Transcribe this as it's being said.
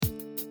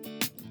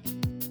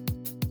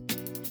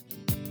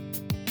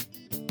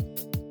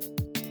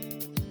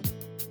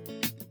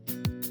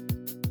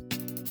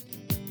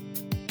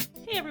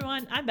Hey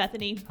everyone, I'm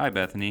Bethany. Hi,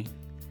 Bethany.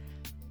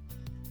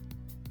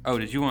 Oh,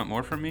 did you want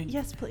more from me?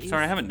 Yes, please.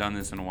 Sorry, I haven't done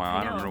this in a while. I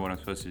don't know. remember what I'm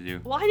supposed to do.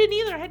 Well, I didn't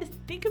either. I had to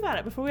think about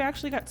it before we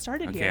actually got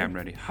started Okay, here. I'm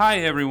ready. Hi,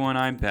 everyone.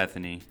 I'm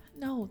Bethany.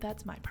 No,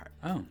 that's my part.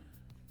 Oh,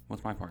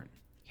 what's my part?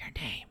 Your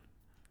name.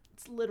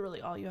 It's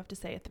literally all you have to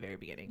say at the very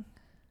beginning.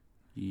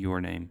 Your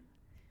name.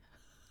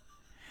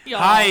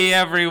 Y'all. Hi,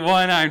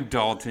 everyone. I'm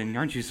Dalton.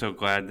 Aren't you so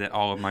glad that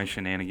all of my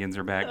shenanigans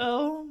are back?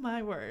 Oh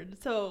my word.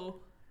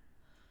 So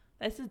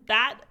this is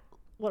that.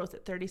 What was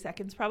it? 30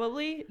 seconds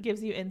probably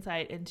gives you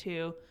insight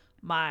into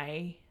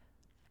my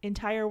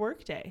entire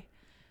work day.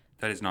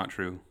 That is not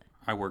true.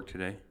 I worked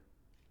today.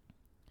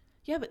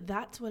 Yeah, but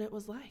that's what it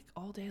was like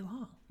all day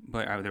long.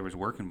 But there was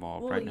work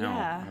involved Well, right now.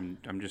 yeah.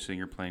 I'm just sitting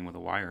here playing with a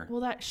wire. Well,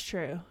 that's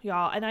true,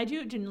 y'all. And I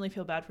do genuinely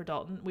feel bad for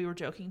Dalton. We were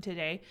joking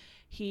today.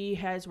 He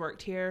has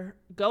worked here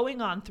going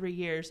on 3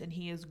 years, and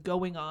he is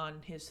going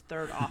on his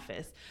third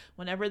office.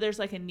 Whenever there's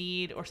like a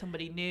need or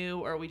somebody new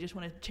or we just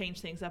want to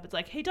change things up, it's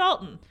like, hey,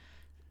 Dalton,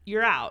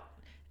 you're out.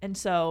 And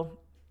so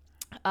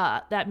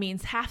that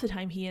means half the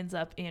time he ends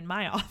up in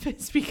my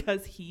office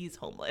because he's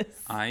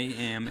homeless. I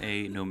am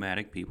a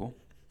nomadic people.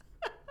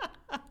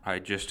 I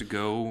just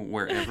go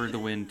wherever the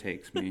wind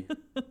takes me.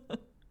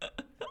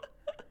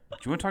 Do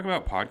you want to talk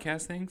about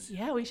podcast things?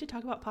 Yeah, we should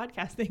talk about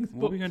podcast things.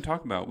 What are we going to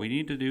talk about? We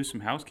need to do some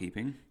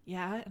housekeeping.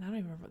 Yeah, and I don't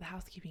even remember what the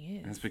housekeeping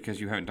is. That's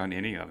because you haven't done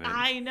any of it.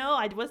 I know.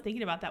 I was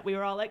thinking about that. We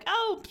were all like,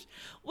 oh,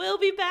 we'll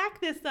be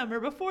back this summer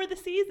before the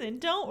season.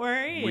 Don't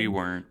worry. We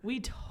weren't.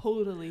 We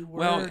totally were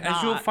Well, not.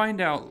 as you'll find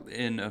out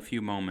in a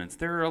few moments,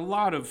 there are a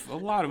lot of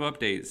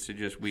updates to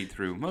just weed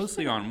through,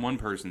 mostly on one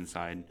person's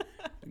side.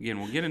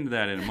 Again, we'll get into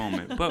that in a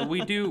moment. But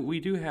we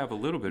do have a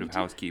little bit of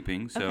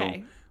housekeeping. So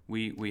Okay.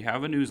 we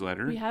have a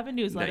newsletter. We have a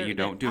newsletter that you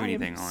don't do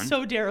anything I am on.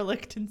 so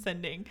derelict in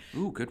sending.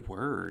 Ooh, good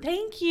word.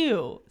 Thank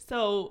you.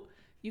 So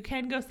you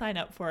can go sign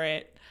up for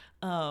it.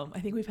 I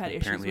think we've had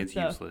Apparently issues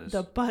it's with useless.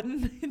 the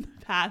button in the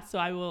past, so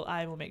I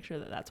will make sure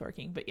that that's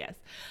working. But yes,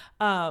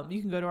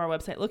 you can go to our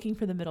website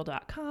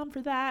lookingforthemiddle.com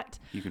for that.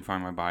 You can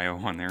find my bio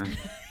on there.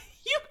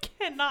 You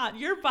cannot.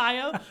 Your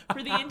bio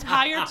for the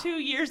entire 2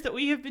 years that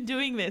we have been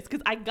doing this,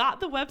 because I got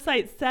the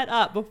website set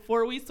up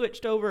before we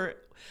switched over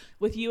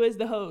with you as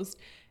the host.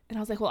 And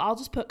I was like, well, I'll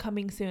just put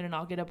coming soon and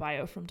I'll get a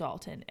bio from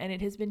Dalton. And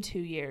it has been 2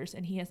 years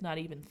and he has not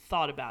even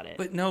thought about it.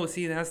 But no,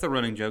 see, that's the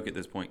running joke at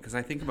this point because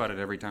I think about it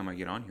every time I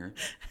get on here.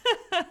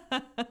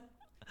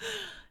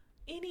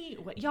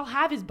 Anyway, y'all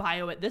have his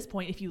bio at this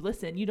point if you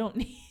listen. You don't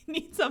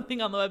need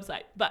something on the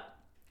website. But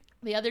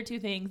the other two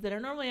things that are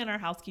normally on our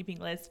housekeeping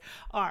list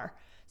are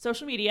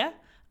social media.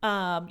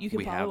 You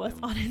can follow us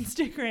on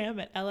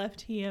Instagram at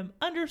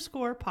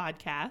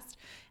LFTM_podcast.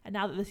 And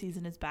now that the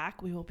season is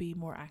back, we will be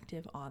more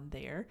active on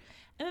there.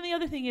 And then the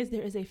other thing is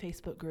there is a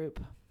Facebook group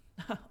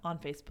on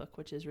Facebook,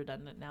 which is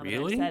redundant now that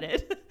I've said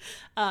it,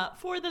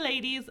 for the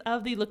ladies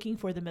of the Looking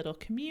for the Middle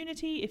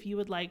community. If you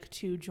would like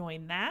to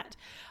join that,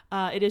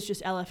 it is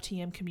just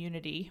LFTM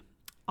community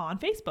on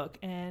Facebook.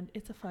 And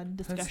it's a fun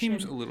discussion That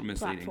seems a little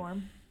misleading.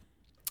 platform.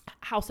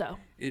 How so?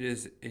 It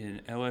is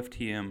an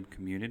LFTM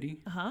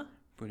community. Uh-huh.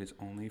 But it's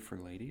only for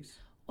ladies?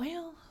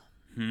 Well,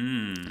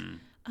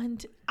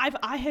 and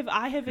I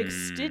have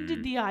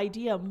extended the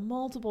idea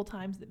multiple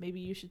times that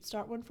maybe you should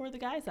start one for the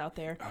guys out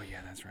there. Oh,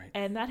 yeah, that's right.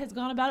 And that has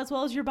gone about as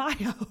well as your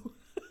bio.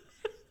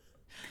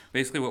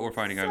 Basically, what we're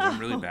finding out is I'm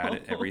really bad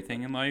at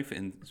everything in life,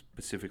 and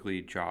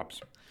specifically jobs.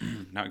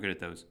 Not good at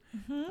those.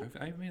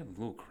 I've made a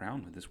little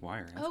crown with this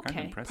wire. That's kind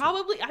of impressive.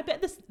 Probably. I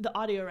bet the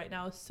audio right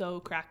now is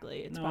so crackly.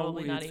 It's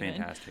probably not even. It's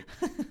fantastic.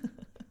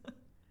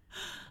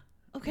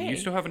 Okay. You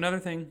still have another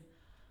thing.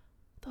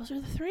 Those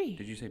are the three.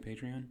 Did you say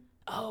Patreon?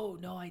 Oh,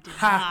 no, I did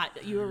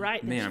not. You were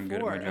right. Man, There's I'm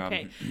four. good at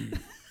my job. Okay.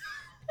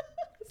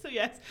 So,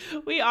 yes,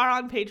 we are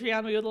on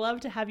Patreon. We would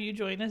love to have you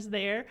join us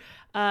there.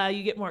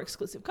 You get more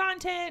exclusive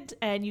content,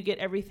 and you get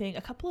everything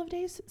a couple of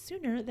days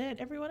sooner than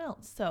everyone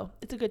else. So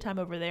it's a good time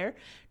over there.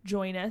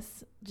 Join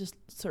us. Just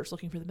search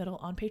Looking for the Middle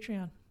on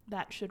Patreon.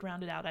 That should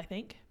round it out, I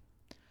think.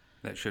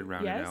 That should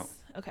round it out.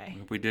 Okay.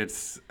 We did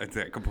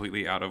that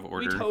completely out of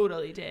order. We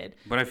totally did.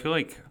 But I feel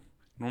like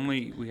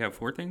normally we have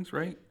 4 things,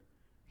 right?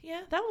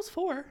 Yeah, that was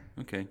 4.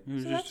 Okay.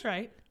 That's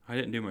right. I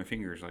didn't do my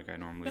fingers like I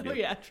normally do. Oh,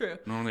 yeah, true.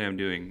 Normally I'm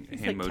doing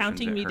It's hand like motions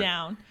counting me hurt.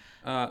 down.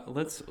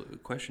 Let's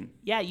question.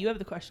 Yeah, you have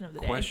the question of the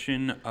day.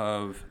 Question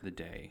of the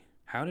day.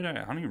 I don't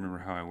even remember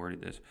how I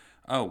worded this.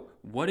 Oh,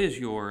 what is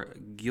your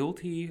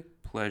guilty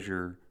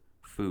pleasure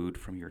food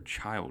from your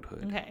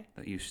childhood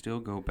that you still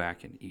go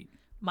back and eat?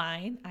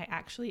 Mine, I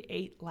actually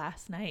ate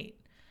last night,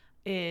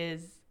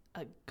 is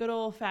a good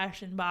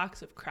old-fashioned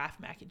box of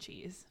Kraft mac and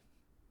cheese.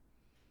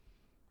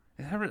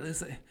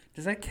 Does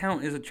that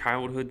count as a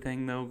childhood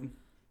thing, though?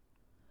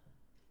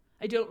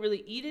 I don't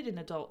really eat it in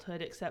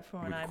adulthood, except for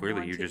when I'm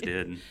clearly you just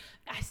did.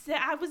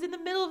 I was in the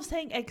middle of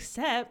saying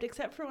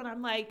except for when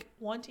I'm like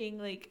wanting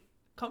like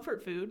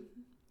comfort food.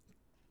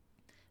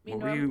 What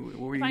were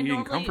you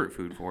eating comfort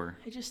food for?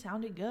 It just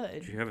sounded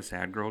good. Did you have a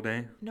sad girl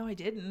day? No, I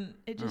didn't.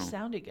 It just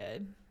sounded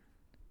good.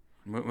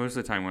 Most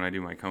of the time when I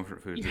do my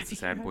comfort foods, it's a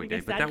sad boy day.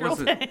 But that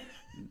was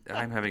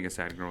I'm having a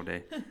sad girl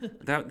day.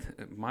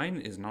 Mine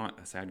is not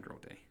a sad girl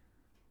day.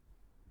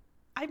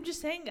 I'm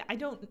just saying I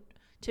don't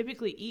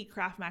typically eat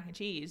Kraft mac and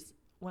cheese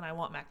when I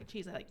want mac and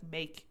cheese. I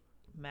make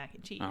mac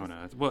and cheese. Oh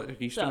no! Well,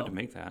 you still have to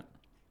make that.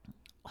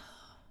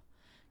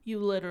 You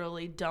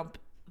literally dump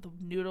the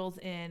noodles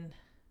in,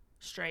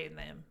 strain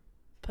them,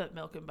 put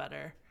milk and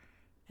butter,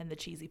 and the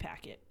cheesy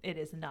packet. It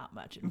is not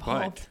much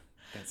involved.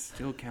 But that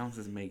still counts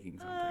as making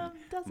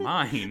something.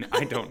 Mine,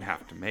 I don't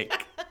have to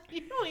make.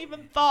 You don't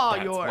even thaw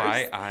yours.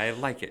 That's why I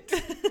like it.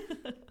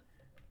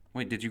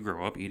 Wait, did you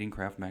grow up eating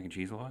Kraft mac and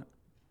cheese a lot?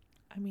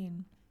 I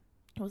mean,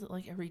 it wasn't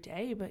like every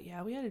day, but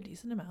yeah, we had a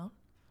decent amount.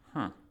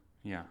 Huh.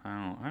 Yeah,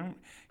 I don't.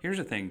 Here's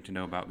the thing to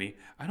know about me.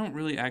 I don't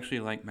really actually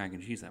like mac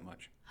and cheese that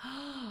much.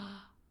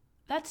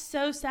 That's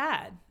so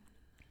sad.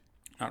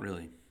 Not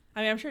really.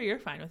 I mean, I'm sure you're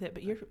fine with it,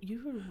 but you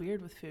were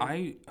weird with food.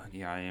 I am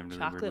really weird with food.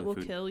 Chocolate will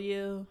kill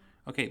you.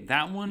 Okay,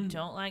 that one. You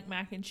don't like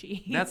mac and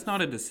cheese. That's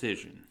not a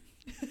decision.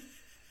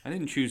 I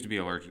didn't choose to be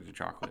allergic to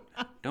chocolate.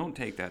 Don't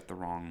take that the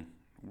wrong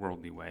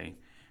worldly way.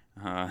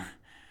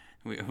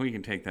 We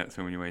can take that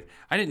so many ways.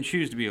 I didn't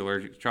choose to be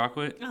allergic to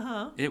chocolate.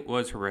 It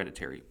was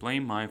hereditary.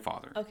 Blame my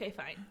father. Okay,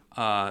 fine.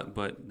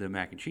 But the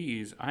mac and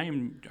cheese,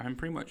 I'm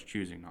pretty much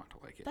choosing not to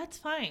like it. That's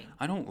fine.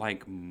 I don't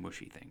like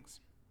mushy things.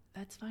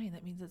 That's fine.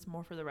 That means it's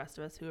more for the rest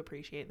of us who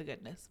appreciate the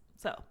goodness.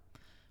 So,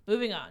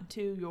 moving on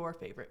to your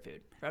favorite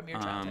food from your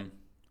childhood.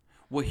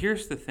 Well,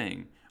 here's the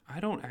thing. I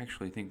don't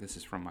actually think this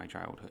is from my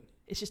childhood.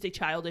 It's just a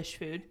childish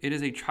food. It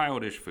is a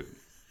childish food.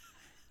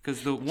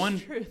 Because the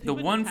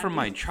one from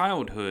my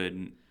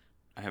childhood,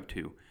 I have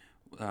two,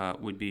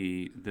 would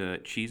be the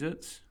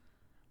Cheez-Its.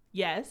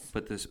 Yes.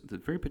 But the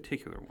very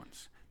particular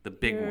ones, the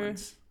big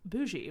ones.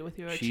 Bougie with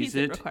your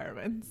Cheez-It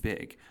requirements.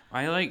 Big.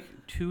 I like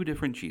two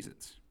different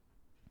Cheez-Its.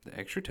 The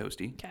extra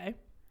toasty. Okay.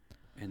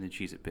 And the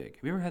Cheez-It big.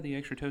 Have you ever had the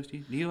extra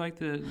toasty? Do you like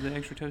the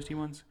extra toasty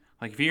ones?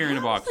 Like if you're in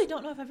a box. I honestly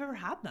don't know if I've ever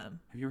had them.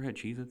 Have you ever had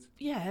Cheez-Its?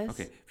 Yes.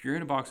 Okay. If you're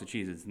in a box of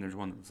Cheez-Its and there's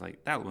one that's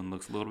like, that one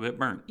looks a little bit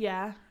burnt.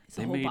 Yeah. It's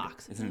a whole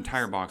box. It's an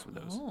entire box with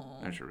those. Oh.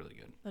 Those are really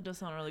good. That does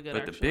sound really good,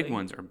 But the big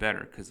ones are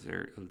better because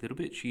they're a little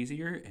bit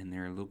cheesier and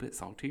they're a little bit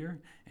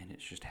saltier and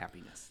it's just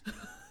happiness.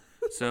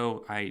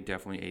 So I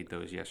definitely ate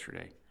those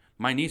yesterday.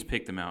 My niece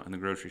picked them out in the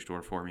grocery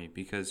store for me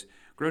because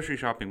grocery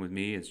shopping with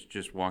me is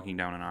just walking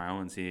down an aisle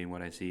and seeing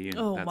what I see,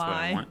 and that's what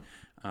I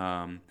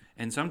want.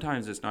 And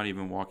sometimes it's not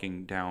even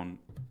walking down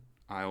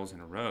aisles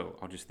in a row.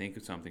 I'll just think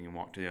of something and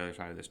walk to the other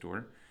side of the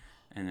store,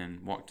 and then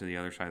walk to the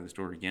other side of the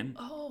store again.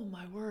 Oh,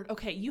 my word.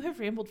 Okay, you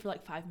have rambled for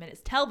like 5 minutes.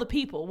 Tell the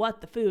people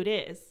what the food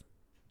is.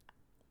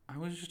 I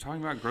was just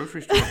talking about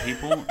grocery store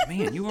people.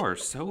 Man, you are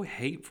so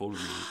hateful to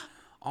me.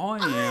 All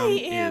I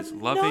am is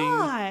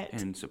loving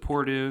and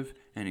supportive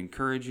and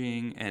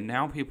encouraging, and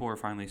now people are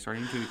finally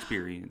starting to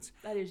experience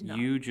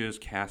you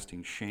just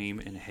casting shame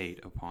and hate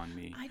upon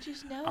me. I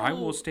just know. I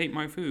will state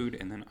my food,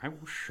 and then I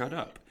will shut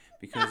up,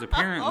 because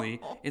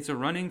apparently it's a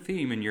running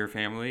theme in your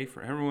family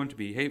for everyone to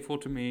be hateful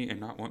to me and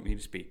not want me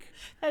to speak.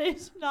 That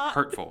is not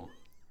hurtful.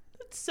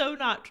 That's so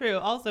not true.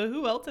 Also,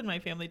 who else in my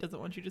family doesn't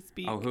want you to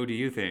speak? Oh, who do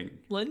you think?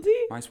 Lindsay?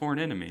 My sworn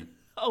enemy.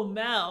 Oh,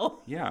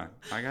 Mel. Yeah,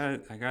 I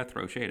gotta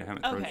throw shade. I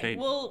haven't thrown shade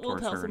we'll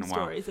tell some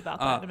stories about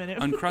that in a minute.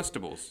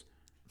 Uncrustables,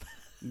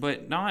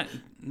 but not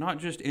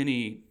just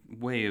any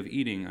way of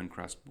eating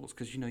Uncrustables,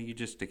 because you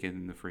just stick it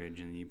in the fridge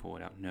and then you pull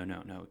it out.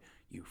 No,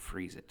 you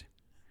freeze it.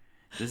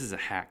 This is a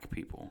hack,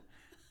 people.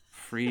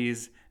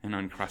 Freeze an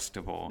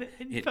Uncrustable.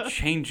 It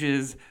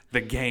changes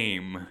the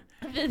game.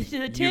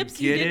 The tips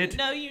you didn't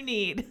know you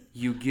need.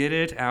 You get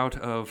it out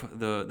of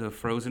the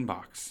frozen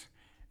box.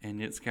 And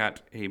it's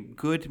got a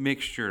good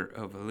mixture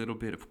of a little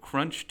bit of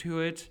crunch to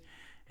it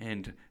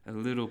and a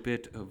little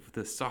bit of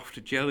the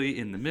soft jelly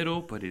in the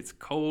middle, but it's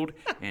cold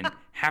and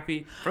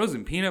happy.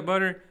 Frozen peanut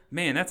butter,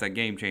 man, that's a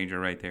game changer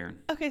right there.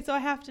 Okay, so I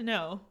have to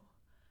know.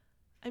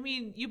 I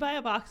mean, you buy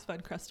a box of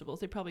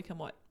Uncrustables. They probably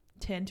come,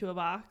 10 to a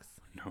box?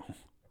 No.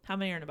 How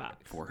many are in a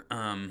box? 4.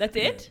 That's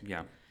it?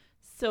 Yeah.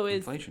 So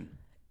inflation.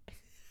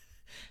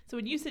 So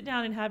when you sit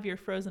down and have your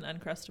frozen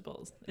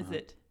Uncrustables, is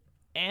it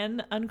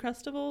an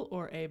Uncrustable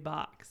or a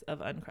box of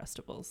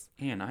Uncrustables?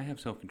 And I have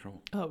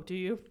self-control. Oh, do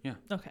you? Yeah.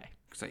 Okay.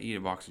 Because I eat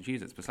a box of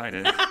Cheez-Its beside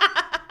it.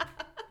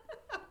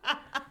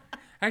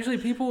 Actually,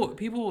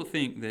 people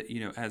think that,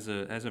 as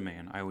a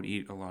man, I would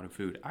eat a lot of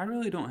food. I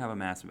really don't have a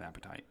massive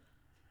appetite.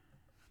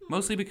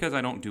 Mostly because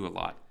I don't do a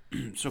lot.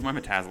 So my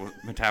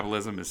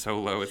metabolism is so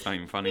low, it's not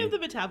even funny. You have the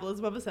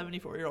metabolism of a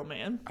 74-year-old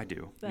man. I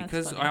do. That's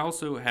because funny. I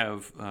also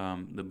have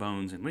the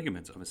bones and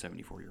ligaments of a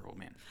 74-year-old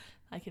man.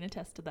 I can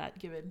attest to that,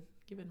 given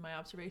my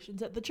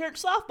observations at the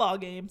church softball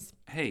games.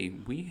 Hey,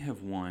 we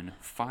have won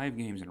 5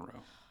 games in a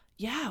row.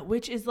 Yeah,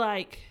 which is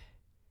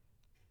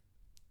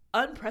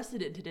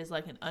unprecedented is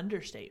an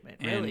understatement,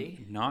 really.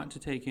 And not to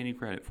take any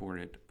credit for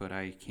it, but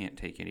I can't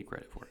take any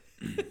credit for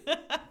it.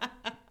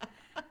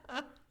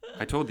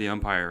 I told the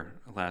umpire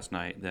last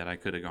night that I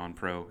could have gone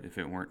pro if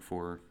it weren't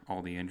for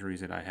all the injuries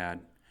that I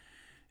had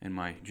and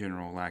my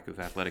general lack of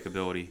athletic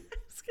ability. I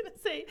was going to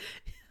say,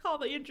 all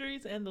the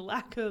injuries and the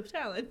lack of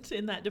talent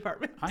in that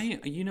department. I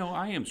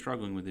am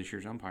struggling with this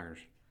year's umpires.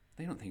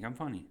 They don't think I'm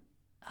funny.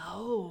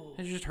 Oh.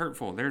 It's just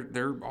hurtful.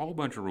 They're all a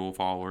bunch of rule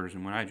followers,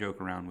 and when I joke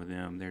around with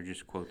them, they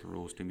just quote the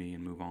rules to me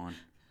and move on.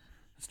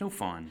 It's no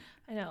fun.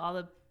 I know, all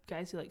the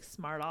guys who like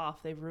smart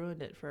off, they've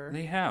ruined it for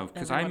They have,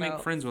 because I make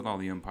else. friends with all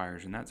the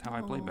umpires, and that's how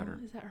I play better.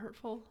 Is that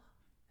hurtful?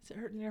 Is it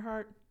hurting your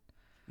heart?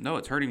 No,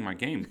 it's hurting my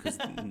game, because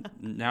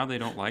now they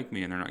don't like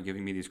me, and they're not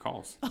giving me these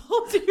calls.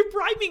 Oh, so you're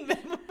bribing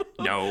them.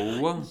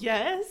 No.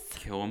 Yes.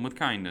 Kill them with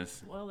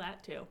kindness. Well,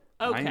 that too.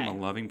 Okay. I am a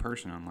loving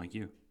person, unlike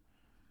you.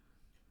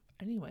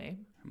 Anyway.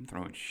 I'm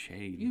throwing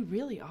shade. You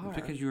really are.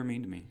 It's because you were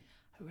mean to me.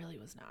 I really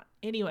was not.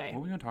 Anyway. What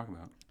are we going to talk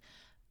about?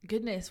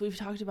 Goodness, we've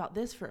talked about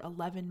this for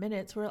 11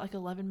 minutes. We're like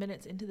 11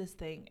 minutes into this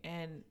thing,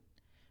 and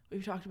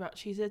we've talked about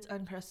Cheez-Its,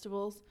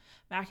 Uncrustables,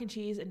 mac and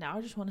cheese, and now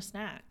I just want a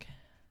snack.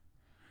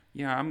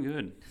 Yeah, I'm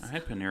good. I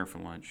had Panera for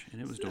lunch, and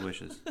it was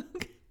delicious.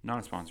 Not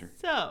a sponsor.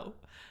 So,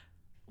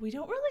 we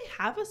don't really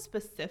have a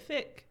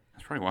specific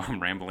That's probably why I'm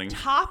rambling.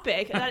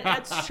 topic.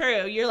 That's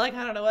true. You're like,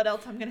 I don't know what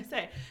else I'm going to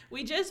say.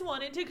 We just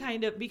wanted to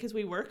kind of, because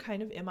we were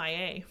kind of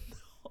MIA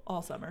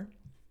all summer.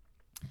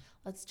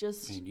 Let's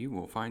just And you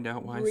will find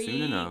out why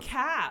soon enough.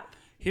 recap.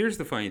 Here's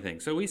the funny thing.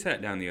 So we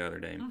sat down the other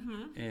day,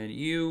 and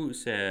you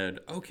said,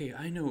 okay,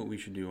 I know what we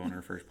should do on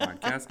our first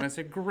podcast. And I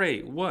said,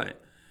 great,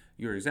 what?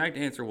 Your exact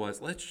answer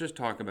was, let's just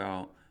talk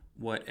about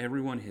what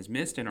everyone has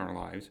missed in our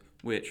lives,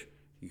 which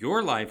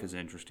your life is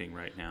interesting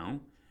right now.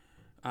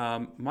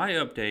 My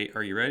update,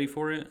 are you ready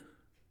for it?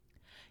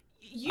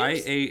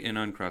 I ate an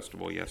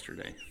Uncrustable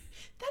yesterday.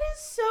 That is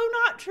so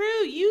not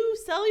true. You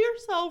sell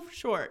yourself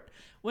short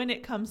when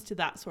it comes to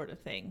that sort of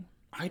thing.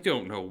 I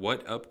don't know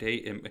what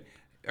update.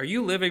 Are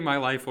you living my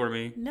life for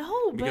me?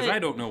 No, Because but I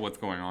don't know what's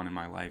going on in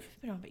my life.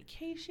 you've been on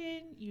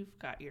vacation. You've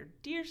got your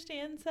deer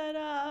stand set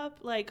up.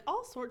 Like,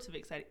 all sorts of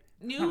exciting.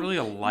 It's not really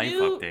a life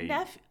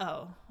update.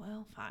 Oh,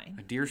 well, fine.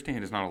 A deer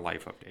stand is not a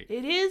life update.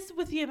 It is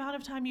with the amount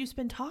of time you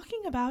spend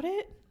talking about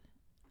it.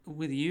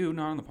 With you,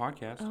 not on the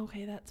podcast.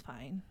 Okay, that's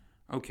fine.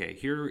 Okay,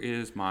 here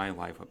is my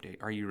life update.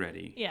 Are you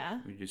ready? Yeah.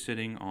 We're just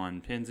sitting on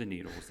pins and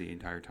needles the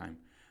entire time.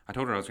 I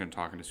told her I was going to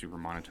talk in a super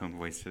monotone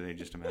voice today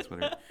just to mess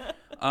with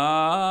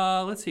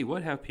her. Let's see.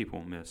 What have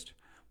people missed?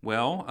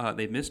 Well,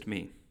 they missed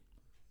me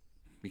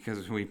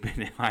because we've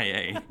been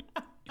MIA.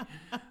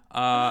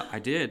 I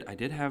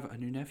did have a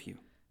new nephew.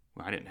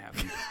 Well, I didn't have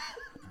him.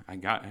 I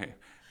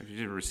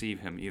didn't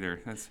receive him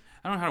either. I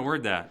don't know how to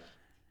word that.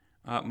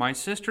 My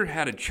sister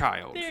had a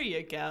child. There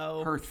you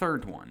go. Her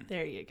third one.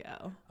 There you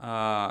go.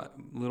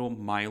 Little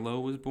Milo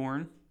was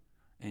born,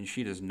 and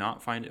she does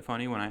not find it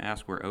funny when I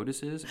ask where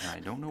Otis is, and I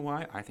don't know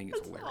why. I think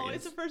it's That's hilarious.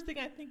 always the first thing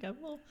I think of.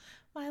 Well,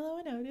 Milo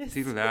and Otis. It's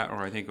either that or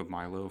I think of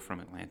Milo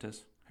from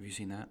Atlantis. Have you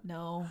seen that?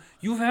 No.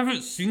 You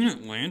haven't seen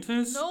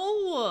Atlantis?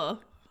 No.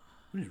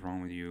 What is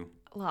wrong with you?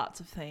 Lots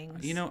of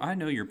things. You know, I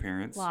know your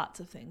parents. Lots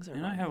of things are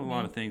and wrong I have a with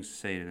lot me. of things to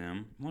say to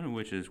them, one of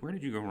which is, where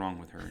did you go wrong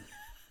with her?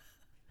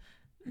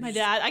 My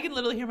dad, I can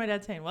literally hear my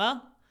dad saying,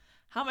 well,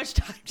 how much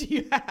time do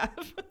you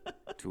have?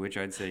 To which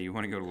I'd say, you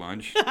want to go to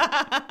lunch?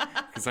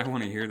 Because I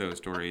want to hear those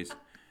stories.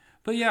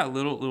 But yeah,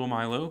 little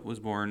Milo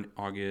was born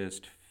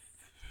August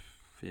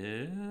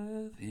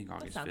 5th. I think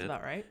August 5th. That sounds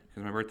about right.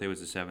 Because my birthday was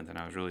the 7th, and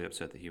I was really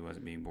upset that he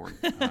wasn't being born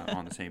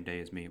on the same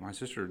day as me. My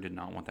sister did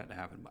not want that to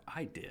happen, but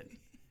I did.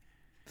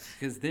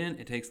 Because then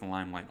it takes the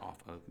limelight off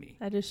of me.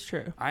 That is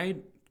true. I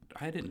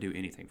didn't do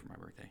anything for my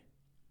birthday.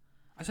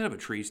 I set up a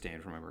tree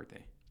stand for my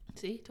birthday.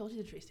 See, told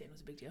you the tree stand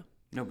was a big deal.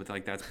 No, but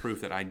like that's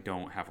proof that I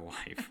don't have a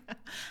life. I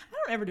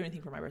don't ever do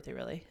anything for my birthday,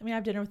 really. I mean, I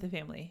have dinner with the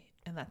family,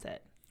 and that's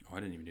it. Oh, I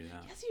didn't even do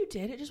that. Yes, you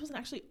did. It just wasn't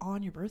actually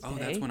on your birthday. Oh,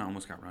 that's when I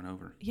almost got run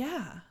over.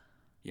 Yeah.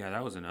 Yeah,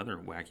 that was another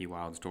wacky,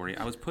 wild story.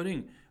 I was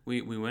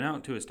we went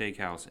out to a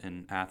steakhouse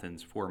in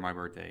Athens for my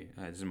birthday.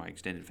 This is my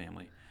extended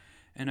family.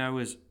 And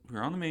we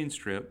were on the main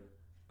strip.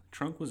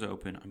 Trunk was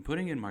open. I'm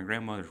putting in my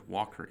grandmother's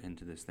walker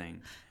into this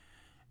thing.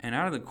 And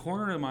out of the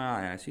corner of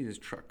my eye, I see this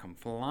truck come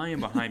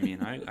flying behind me.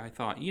 And I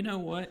thought, you know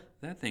what?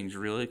 That thing's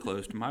really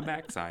close to my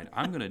backside.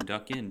 I'm going to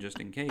duck in just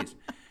in case.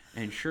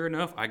 And sure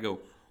enough, I go,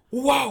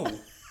 whoa!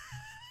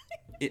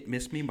 It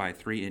missed me by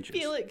 3 inches.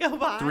 Feel it go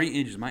by. 3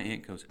 inches. My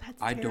aunt goes,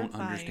 That's I don't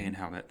terrifying. understand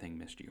how that thing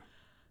missed you.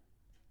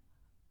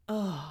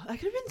 Oh, that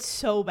could have been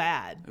so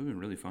bad. It would have been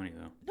really funny,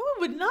 though. No, it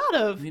would not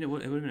have. I mean, it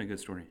would have been a good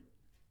story.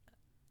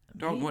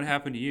 Dog, what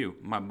happened to you?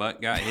 My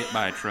butt got hit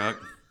by a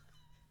truck.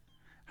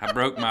 I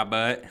broke my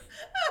butt. You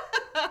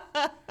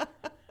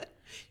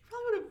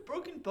probably would have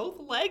broken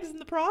both legs in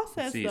the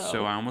process, See, though.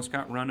 so I almost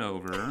got run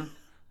over.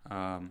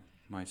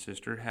 My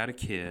sister had a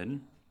kid,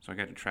 so I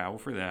got to travel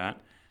for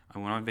that. I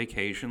went on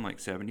vacation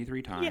like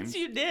 73 times. Yes,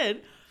 you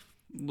did.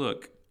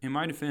 Look, in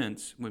my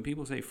defense, when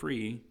people say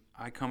free,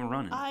 I come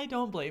running. I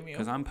don't blame you.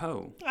 Because I'm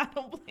Po. I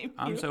don't blame you.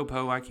 I'm so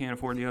Po I can't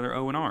afford the other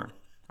O and R.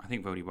 I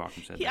think Vody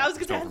Bauckham said that. I was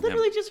going to say, I Stole from him.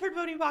 literally just heard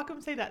Vody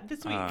Bauckham say that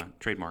this week.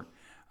 Trademark.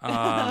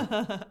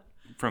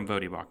 From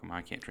Vody Bauckham.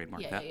 I can't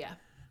trademark that. Yeah.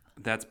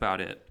 That's about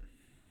it.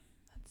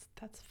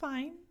 That's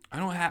fine. I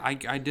don't have.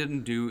 I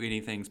didn't do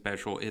anything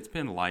special. It's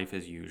been life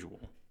as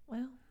usual.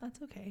 Well,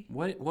 That's okay.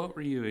 What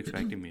were you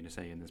expecting me to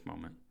say in this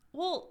moment?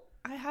 Well,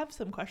 I have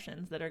some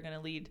questions that are going to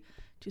lead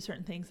to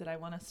certain things that I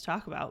want us to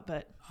talk about,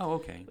 but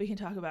okay. We can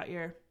talk about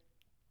your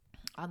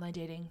online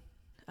dating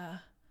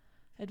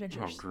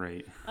adventures. Oh,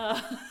 great.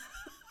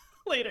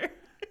 Later.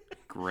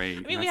 Great.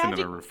 I mean, That's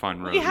another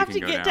fun road we have we to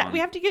can get go down. we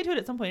have to get to it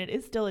at some point. It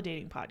is still a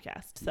dating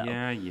podcast, so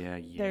yeah.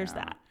 There's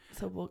that.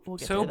 So we'll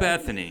get so to that.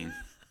 Bethany,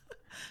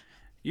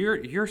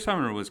 your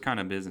summer was kind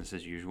of business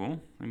as usual.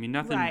 I mean,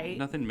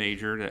 nothing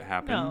major that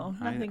happened. No,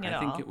 nothing at all.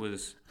 I think it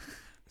was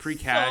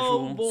pretty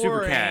casual,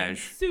 super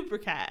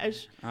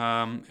cash.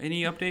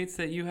 Any updates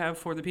that you have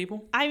for the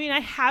people? I mean,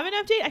 I have an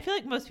update. I feel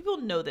like most people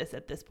know this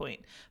at this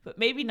point, but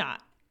maybe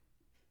not.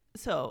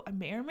 So I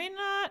may or may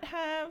not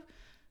have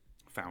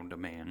found a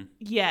man.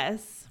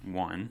 Yes.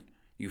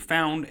 You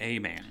found a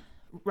man.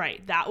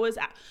 Right. That was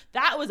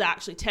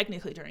actually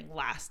technically during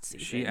last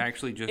season. She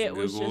actually just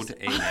Googled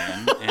a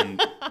man,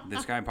 and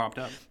this guy popped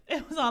up.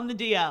 It was on the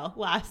DL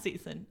last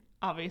season.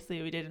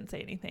 Obviously, we didn't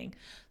say anything.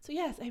 So,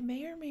 yes, I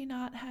may or may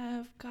not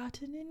have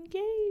gotten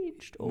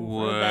engaged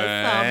over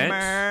the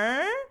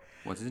summer.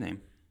 What's his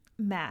name?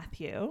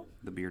 Matthew.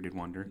 The bearded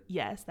wonder.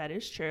 Yes, that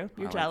is true.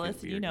 You're like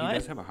jealous. You know he it. He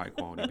does have a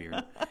high-quality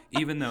beard.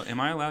 Even though, am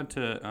I allowed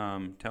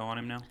to tell on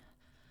him now?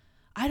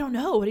 I don't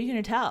know. What are you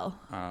going to tell?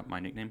 My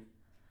nickname.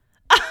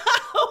 This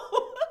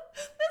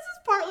is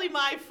partly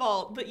my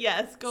fault, but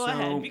yes, go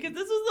ahead, because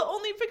this was the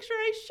only picture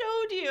I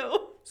showed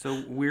you.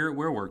 So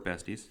we're work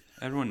besties.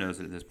 Everyone knows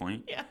it at this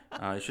point. Yeah.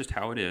 It's just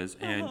how it is,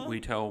 and we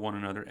tell one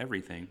another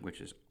everything,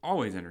 which is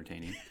always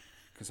entertaining.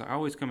 Because I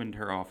always come into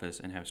her office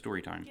and have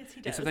story time. Yes,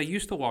 he does. Except I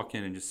used to walk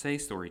in and just say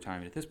story time,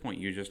 and at this point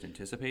you just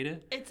anticipate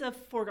it. It's a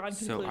foregone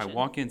conclusion. So I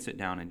walk in, sit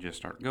down, and just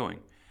start going.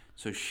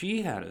 So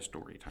she had a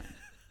story time.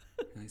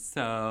 Like,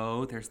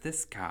 so there's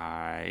this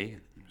guy.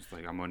 I was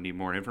like, I'm going to need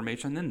more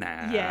information than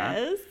that.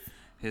 Yes.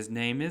 His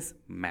name is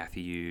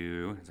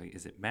Matthew. I was like,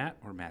 is it Matt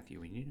or Matthew?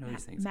 We need to know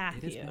these things.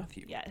 Matthew. It is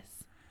Matthew. Yes.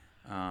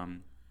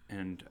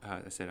 And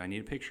I said, I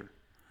need a picture.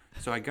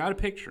 So I got a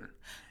picture.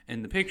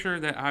 And the picture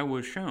that I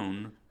was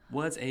shown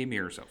was a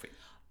mirror selfie.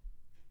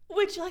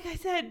 Which, like I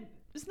said,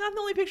 it's not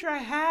the only picture I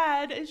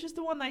had. It's just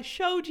the one I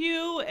showed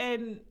you.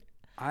 And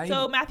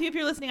so, Matthew, if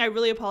you're listening, I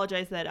really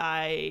apologize that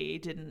I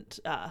didn't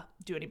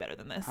do any better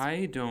than this.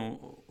 I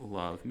don't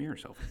love mirror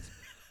selfies.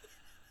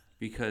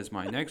 Because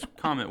my next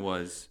comment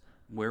was,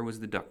 where was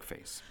the duck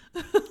face?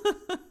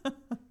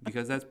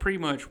 Because that's pretty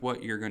much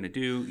what you're going to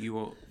do. You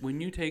will, when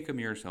you take a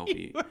mirror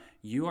selfie,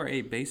 you are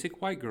a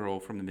basic white girl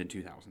from the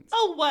mid-2000s.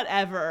 Oh,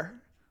 whatever.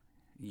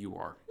 You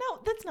are. No,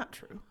 that's not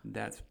true.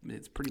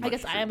 It's pretty much I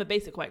guess true. I am a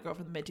basic white girl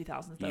from the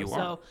mid-2000s, though.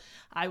 So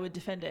I would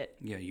defend it.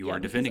 Yeah, you are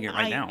defending it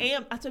right now.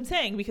 That's what I'm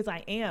saying, because I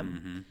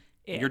am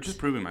it. You're just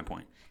proving my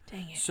point.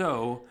 Dang it.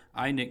 So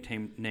I named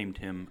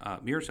him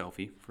Mirror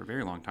Selfie for a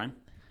very long time.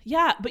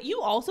 Yeah, but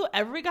you also,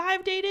 every guy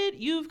I've dated,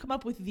 you've come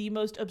up with the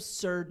most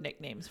absurd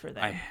nicknames for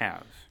them. I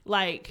have.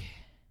 Like,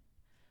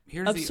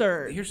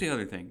 absurd. Here's the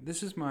other thing.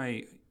 This is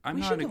I'm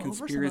not a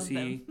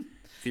conspiracy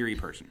theory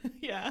person.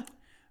 Yeah.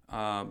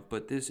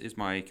 But this is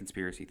my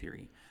conspiracy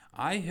theory.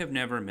 I have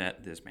never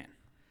met this man.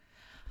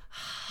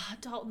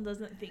 Dalton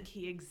doesn't think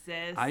he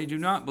exists. I do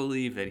not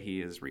believe that he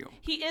is real.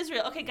 He is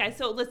real. Okay, guys,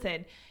 so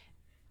listen.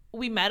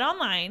 We met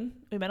online.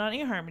 We met on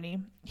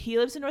eHarmony. He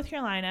lives in North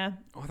Carolina.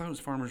 Oh, I thought it was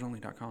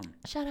farmersonly.com.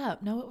 Shut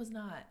up. No, it was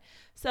not.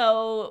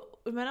 So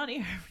we met on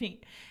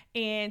eHarmony.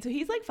 And so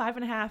he's like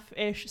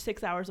 5.5-ish,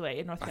 6 hours away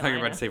in North Carolina.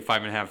 I thought you were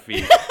about to say 5.5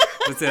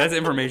 feet. That's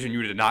information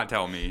you did not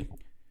tell me.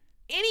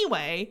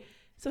 Anyway,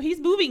 so he's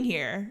moving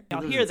here.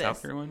 Y'all hear this.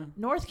 South Carolina?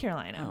 North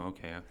Carolina. Oh,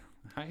 okay.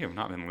 I have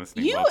not been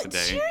listening well today.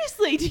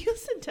 Seriously, do you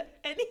listen to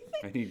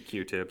anything? I need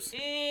Q-tips.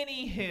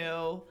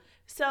 Anywho.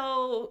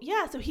 So,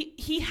 yeah, so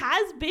he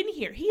has been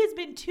here. He has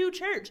been to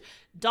church.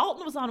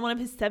 Dalton was on one of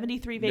his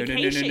 73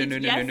 vacations.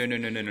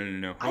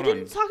 No. I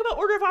didn't talk about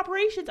order of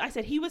operations. I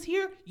said he was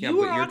here. You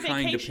were on vacation. Yeah, but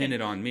you're trying to pin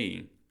it on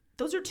me.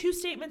 Those are two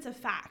statements of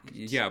fact.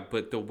 Yeah,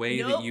 but the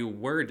way that you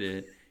word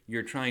it,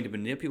 you're trying to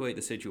manipulate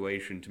the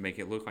situation to make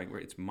it look like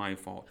it's my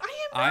fault.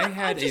 I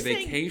had a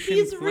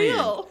vacation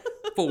planned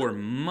for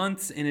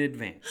months in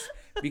advance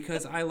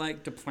because I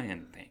like to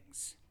plan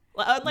things.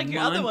 Unlike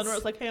your other one where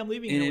it's like, hey, I'm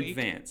leaving in a week.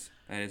 In advance.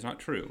 That is not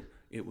true.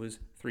 It was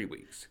 3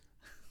 weeks.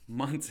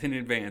 Months in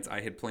advance,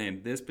 I had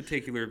planned this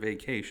particular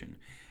vacation.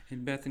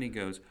 And Bethany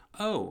goes,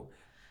 oh,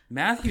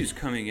 Matthew's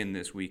coming in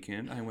this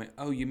weekend. I went,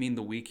 oh, you mean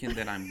the weekend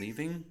that I'm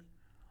leaving?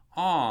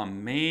 Aw,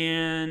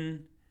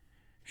 man.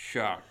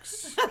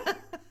 Shucks.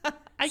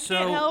 I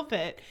can't help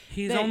it.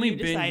 He's only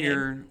been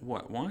here,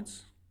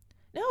 once?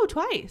 No,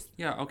 twice.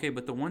 Yeah, okay,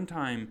 but the one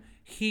time,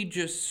 he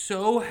just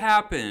so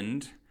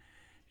happened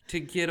to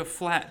get a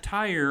flat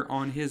tire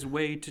on his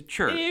way to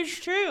church. It is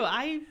true.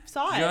 I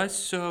saw it.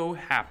 Just so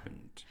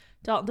happened.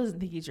 Dalton doesn't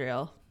think he's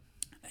real.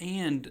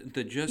 And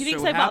the just so happened. He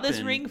thinks I bought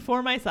this ring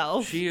for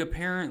myself. She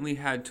apparently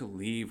had to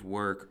leave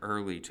work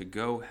early to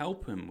go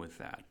help him with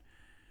that.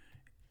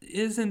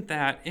 Isn't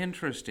that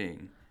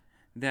interesting?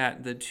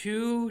 That the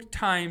 2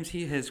 times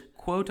he has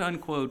quote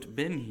unquote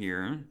been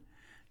here,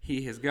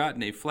 he has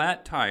gotten a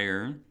flat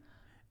tire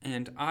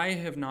And I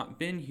have not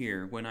been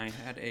here when I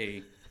had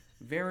a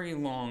very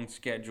long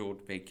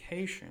scheduled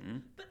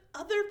vacation. But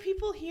other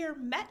people here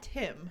met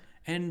him.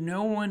 And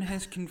no one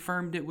has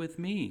confirmed it with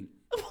me.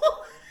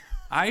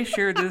 I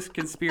share this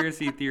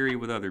conspiracy theory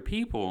with other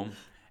people,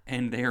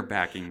 and they're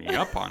backing me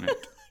up on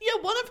it.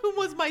 Yeah, one of whom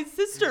was my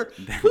sister,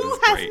 That who was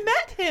has great.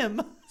 met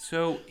him.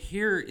 So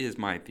here is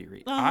my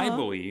theory. I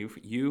believe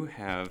you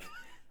have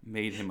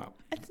made him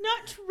up. It's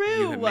not true.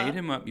 You have made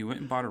him up. You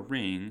went and bought a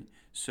ring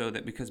so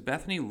that because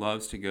Bethany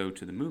loves to go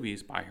to the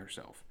movies by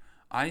herself.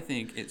 I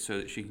think it's so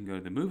that she can go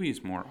to the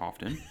movies more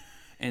often,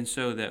 and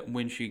so that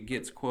when she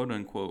gets quote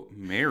unquote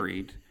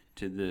married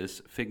to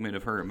this figment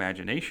of her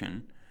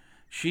imagination,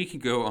 she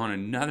could go on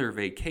another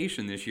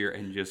vacation this year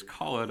and just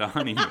call it a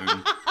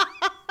honeymoon.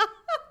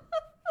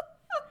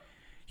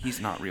 He's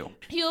not real.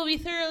 He will be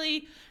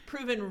thoroughly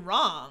proven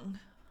wrong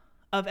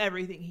of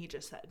everything he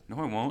just said. No,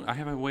 I won't. I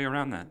have a way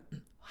around that.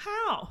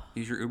 How?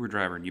 He's your Uber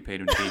driver and you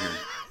paid him to be here.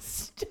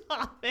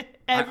 Stop it.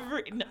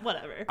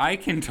 Whatever. I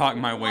can talk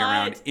my way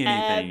around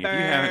anything if you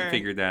haven't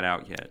figured that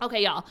out yet.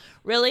 Okay, y'all.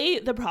 Really,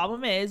 the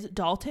problem is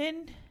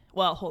Dalton.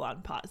 Well, hold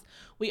on, pause.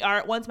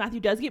 Once Matthew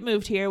does get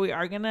moved here,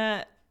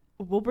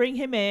 we'll bring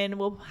him in.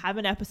 We'll have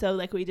an episode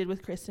like we did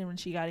with Kristen when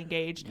she got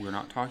engaged. We're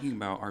not talking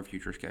about our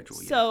future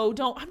schedule yet. So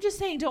I'm just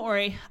saying, don't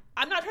worry.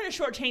 I'm not trying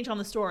to shortchange on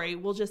the story.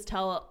 We'll just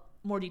tell a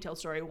more detailed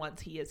story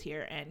once he is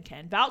here and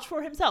can vouch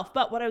for himself.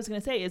 But what I was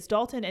going to say is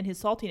Dalton and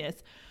his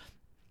saltiness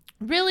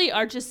really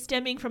are just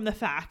stemming from the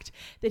fact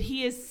that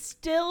he is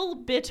still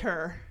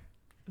bitter,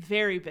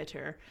 very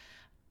bitter,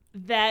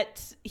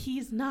 that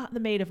he's not the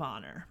maid of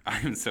honor.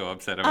 I'm so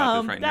upset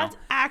about this right now. That's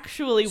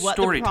actually what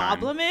Story the time.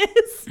 problem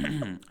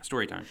is.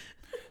 Story time.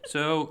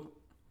 So,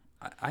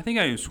 I think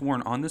I have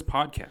sworn on this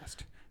podcast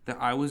that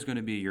I was going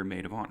to be your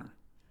maid of honor.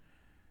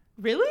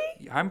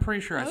 Really? I'm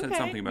pretty sure I said Okay,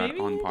 something about it maybe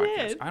on the you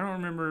podcast. did. I don't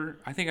remember.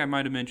 I think I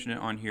might have mentioned it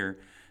on here.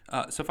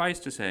 Suffice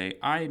to say,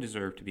 I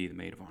deserve to be the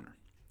maid of honor.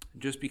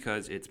 Just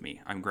because it's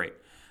me. I'm great.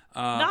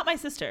 Not my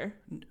sister.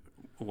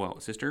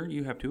 Well, sister,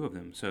 you have two of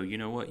them. So you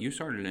know what? You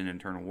started an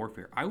internal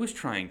warfare. I was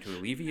trying to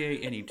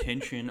alleviate any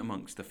tension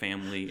amongst the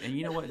family. And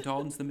you know what?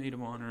 Dalton's the maid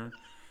of honor.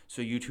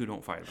 So you two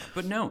don't fight about it.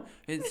 But no,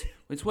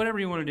 it's whatever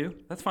you want to do.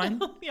 That's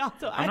fine. Yeah,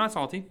 so I'm not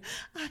salty.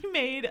 I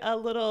made a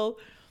little,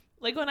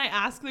 like when I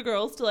asked the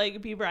girls to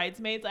like be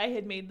bridesmaids, I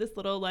had made this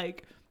little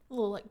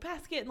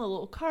basket and the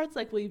little cards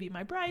like, will you be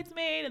my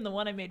bridesmaid? And the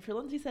one I made for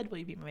Lindsay said, will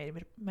you be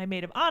my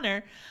maid of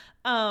honor?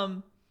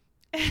 And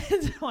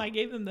so I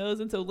gave them those.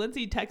 And so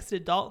Lindsay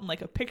texted Dalton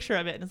like a picture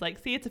of it and is like,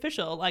 see, it's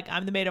official. Like,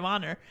 I'm the maid of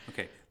honor.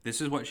 Okay,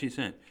 this is what she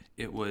sent.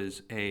 It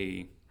was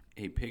a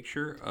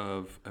picture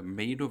of a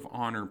maid of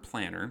honor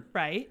planner.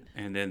 Right.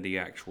 And then the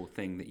actual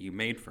thing that you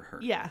made for her.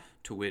 Yeah.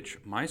 To which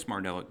my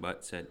smart aleck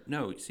butt said,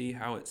 no, see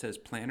how it says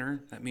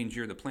planner? That means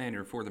you're the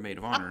planner for the maid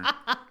of honor.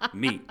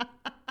 Me.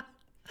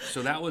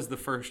 So that was the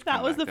first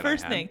That was the I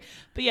first had. thing.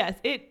 But yes,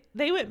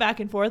 they went back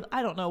and forth.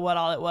 I don't know what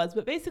all it was,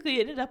 but basically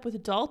it ended up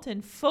with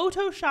Dalton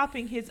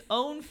photoshopping his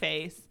own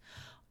face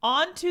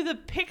onto the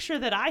picture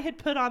that I had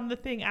put on the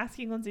thing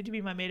asking Lindsay to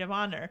be my maid of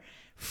honor,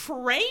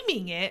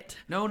 framing it,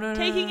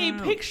 taking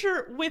a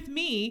picture with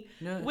me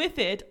with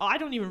it. I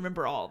don't even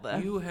remember all of the...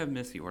 You have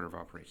missed the order of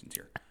operations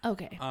here.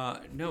 Okay.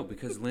 No,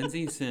 because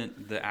Lindsay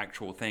sent the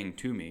actual thing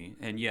to me,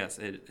 and yes,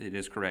 it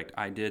is correct.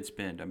 I did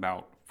spend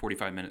about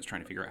 45 minutes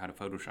trying to figure out how to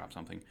Photoshop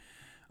something.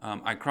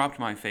 I cropped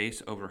my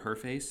face over her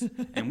face,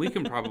 and we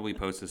can probably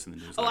post this in the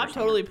newsletter. I'm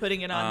totally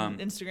putting it on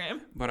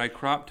Instagram. But I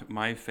cropped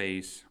my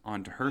face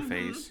onto her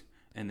face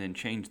and then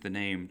changed the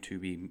name to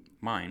be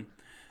mine.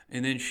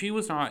 And then she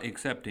was not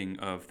accepting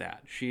of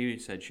that. She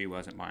said she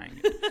wasn't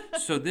buying it.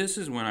 So this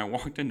is when I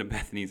walked into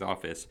Bethany's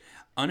office,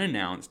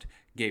 unannounced,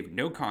 gave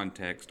no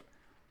context.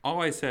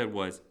 All I said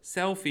was,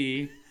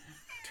 selfie.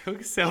 Took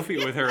a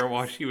selfie with her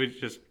while she was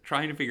just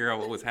trying to figure out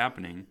what was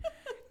happening.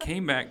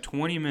 Came back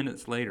 20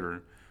 minutes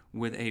later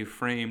with a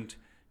framed,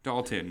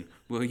 Dalton,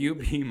 will you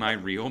be my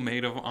real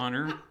maid of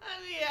honor?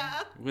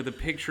 Yeah. With a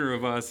picture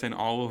of us and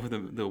all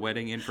of the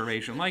wedding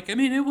information. Like, I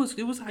mean, it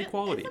was high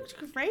quality. It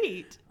looked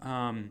great.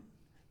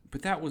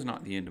 But that was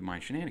not the end of my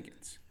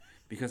shenanigans.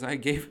 Because I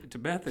gave it to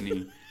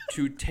Bethany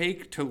to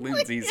take to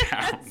Lindsay's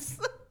house.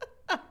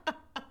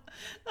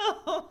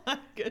 Oh my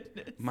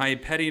goodness. My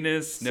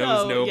pettiness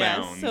knows no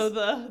bounds. So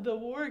the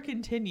war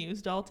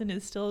continues. Dalton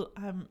is still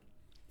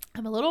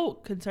I'm a little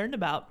concerned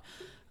about,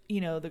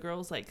 the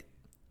girls' like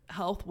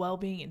health,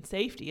 well-being, and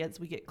safety as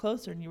we get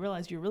closer and you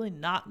realize you're really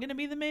not going to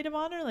be the maid of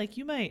honor. Like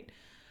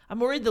I'm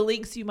worried the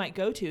links you might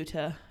go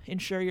to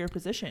ensure your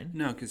position.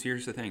 No, because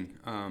here's the thing.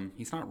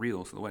 He's not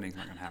real, so the wedding's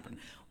not going to happen.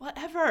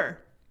 Whatever.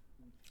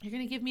 You're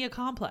going to give me a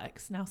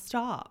complex. Now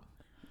stop.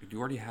 You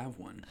already have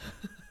one.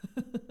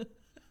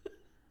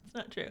 It's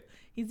not true.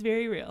 He's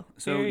very real.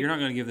 So you're not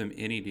going to give them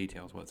any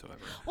details whatsoever.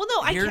 Well,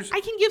 no, I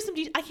can give some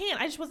details. I can't.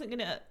 I just wasn't going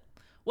to.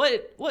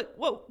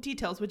 What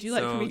details would you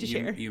like for me to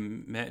share? You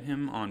met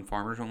him on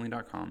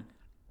farmersonly.com.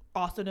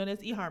 Also known as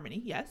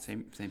eHarmony, yes.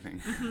 Same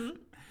thing. Mm-hmm.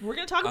 We're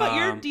going to talk about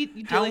your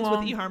dealings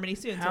with eHarmony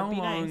soon, so be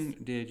nice. How long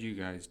did you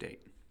guys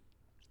date?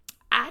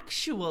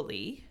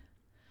 Actually,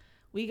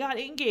 We got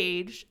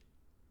engaged.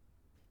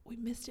 We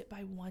missed it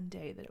by 1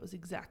 day that it was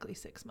exactly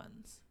 6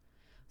 months.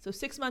 So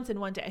 6 months in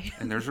 1 day.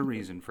 And there's a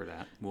reason for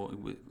that. Well,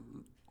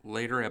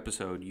 later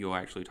episode, you'll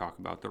actually talk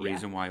about the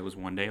reason why it was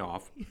 1 day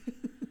off.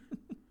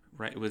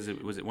 Right? Was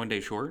it 1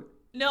 day short?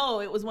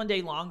 No, it was 1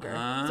 day longer.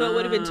 So it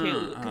would have been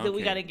 2 because we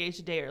okay. got engaged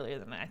a day earlier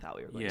than I thought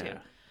we were going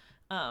to.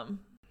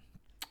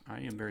 I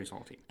am very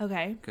salty.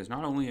 Okay. Because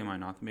not only am I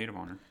not the maid of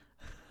honor,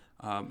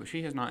 but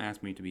she has not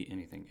asked me to be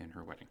anything in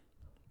her wedding.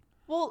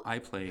 Well, I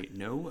play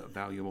no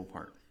valuable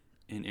part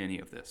in any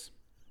of this.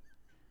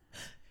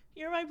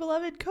 You're my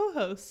beloved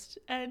co-host.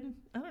 And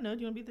I don't know,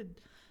 do you want to be the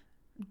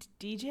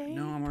DJ?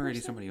 No, I'm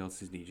already somebody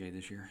else's DJ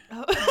this year.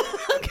 Oh,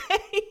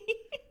 okay.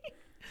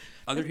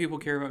 Other people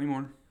care about me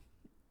more.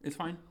 It's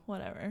fine.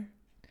 Whatever.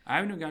 I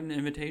haven't gotten an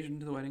invitation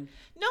to the wedding.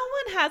 No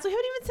one has. We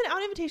haven't even sent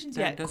out invitations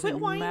yet. That doesn't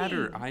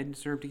matter. I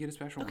deserve to get a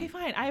special one. Okay,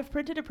 fine. I have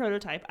printed a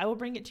prototype. I will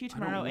bring it to you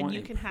tomorrow, and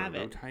you can have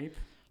it. Prototype?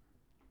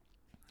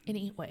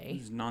 Anyway.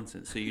 This is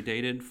nonsense. So you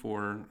dated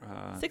for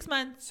 6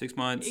 months. 6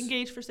 months.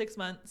 Engaged for 6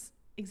 months.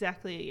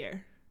 Exactly a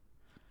year.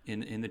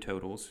 In the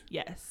totals.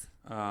 Yes.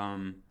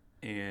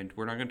 And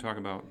we're not going to talk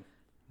about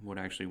what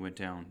actually went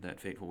down that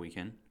fateful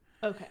weekend.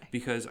 Okay.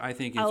 Because I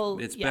think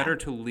it's better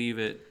to leave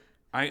it.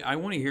 I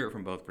want to hear it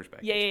from both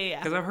perspectives. Yeah.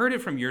 Because I've heard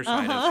it from your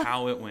side of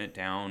how it went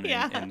down.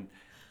 Yeah. And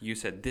you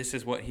said this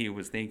is what he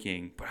was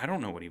thinking, but I don't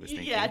know what he was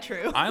thinking. Yeah,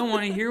 true. I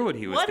want to hear what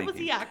he was thinking. What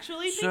was he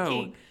actually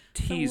thinking?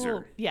 So,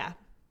 teaser. Yeah.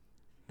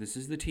 This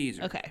is the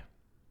teaser. Okay.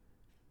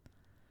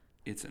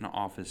 It's an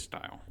Office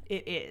style.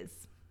 It is.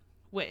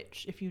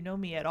 Which, if you know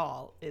me at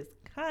all, is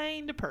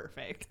kind of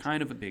perfect.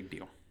 Kind of a big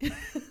deal.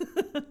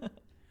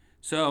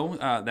 So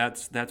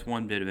that's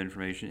one bit of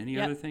information. Any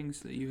other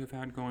things that you have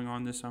had going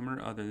on this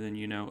summer other than,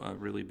 a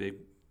really big,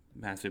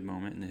 massive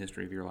moment in the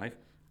history of your life?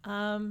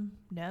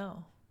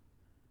 No.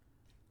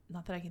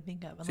 Not that I can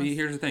think of. See,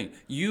 here's the thing.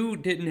 You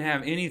didn't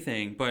have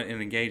anything but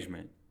an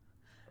engagement.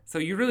 So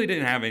you really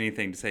didn't have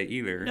anything to say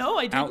either. No,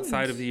 I didn't.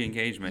 Outside of the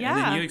engagement. Yeah.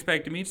 And then you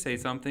expected me to say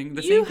something,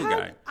 single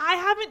guy. I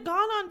haven't gone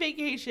on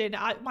vacation.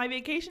 My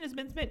vacation has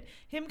been spent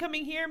him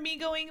coming here, me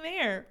going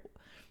there.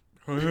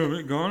 I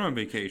haven't gone on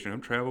vacation.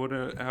 I've traveled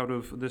out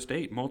of the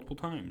state multiple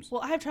times.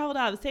 Well, I have traveled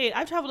out of the state.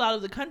 I've traveled out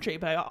of the country,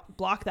 but I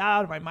blocked that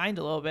out of my mind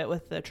a little bit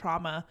with the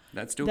trauma.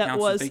 That still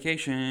counts as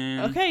vacation.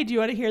 Okay, do you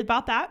want to hear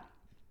about that?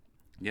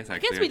 Yes,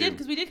 actually, I guess we did,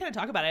 because we did kind of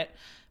talk about it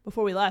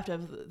before we left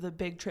of the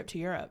big trip to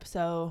Europe.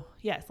 So,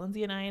 yes,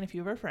 Lindsay and I and a few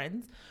of our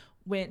friends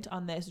went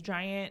on this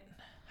giant,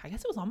 I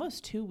guess it was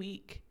almost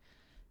 2-week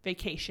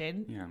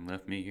vacation. Yeah, and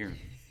left me here.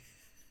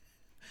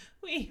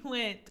 We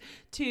went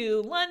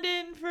to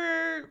London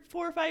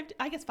for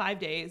 5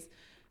 days.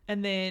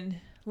 And then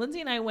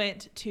Lindsay and I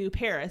went to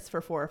Paris for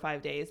 4 or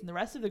 5 days. And the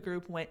rest of the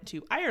group went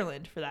to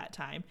Ireland for that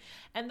time.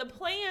 And the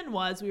plan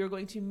was we were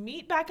going to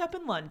meet back up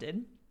in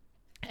London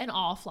and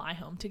all fly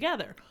home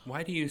together.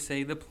 Why do you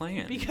say the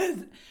plan?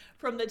 Because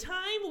from the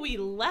time we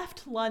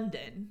left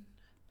London,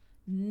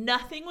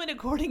 nothing went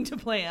according to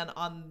plan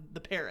on the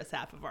Paris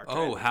half of our trip.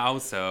 Oh, how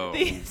so?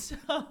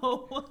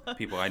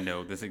 People, I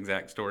know this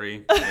exact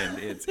story, and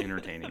it's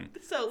entertaining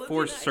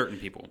for certain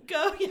people.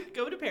 Go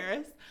to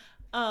Paris.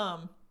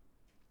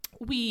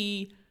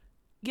 We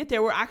get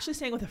there. We're actually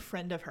staying with a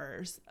friend of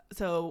hers,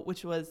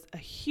 which was a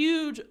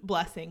huge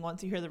blessing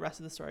once you hear the rest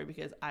of the story,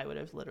 because I would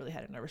have literally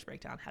had a nervous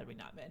breakdown had we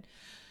not been.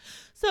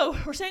 So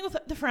we're staying with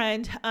the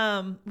friend.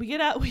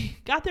 We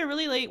got there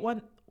really late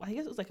I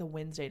guess it was like a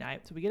Wednesday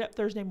night. So we get up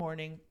Thursday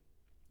morning.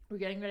 We're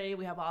getting ready.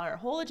 We have our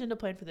whole agenda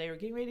planned for the day. We're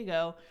getting ready to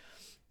go.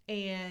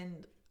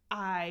 And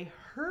I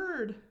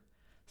heard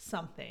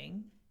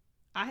something.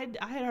 I had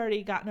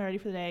already gotten ready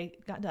for the day,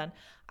 got done.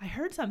 I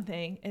heard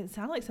something, and it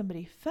sounded like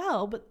somebody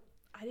fell, but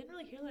I didn't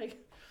really hear,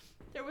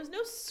 there was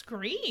no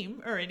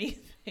scream or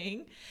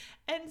anything.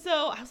 And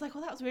so I was like,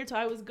 well, that was weird. So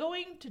I was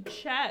going to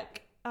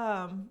check.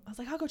 I was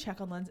like, I'll go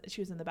check on Lindsay. She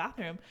was in the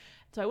bathroom.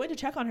 So I went to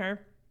check on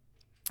her.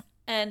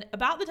 And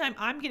about the time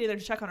I'm getting there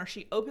to check on her,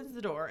 she opens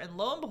the door, and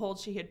lo and behold,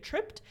 she had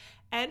tripped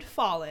and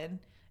fallen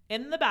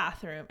in the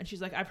bathroom. And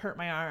she's like, I've hurt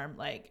my arm.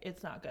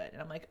 It's not good.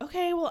 And I'm like,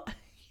 okay, well.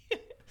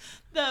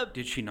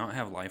 Did she not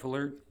have life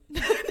alert? No,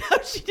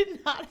 she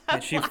did not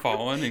have. Had she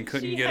fallen and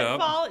couldn't get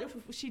up?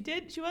 She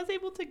did. She was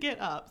able to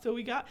get up. So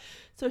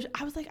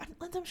I was like,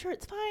 Lindsay, I'm sure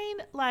it's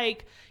fine.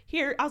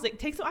 Here, I was like,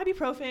 take some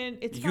ibuprofen.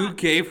 It's fine. You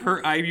gave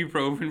her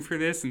ibuprofen for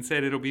this and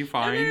said it'll be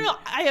fine? No.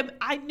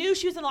 I knew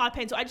she was in a lot of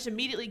pain, so I just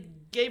immediately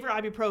gave her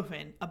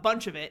ibuprofen, a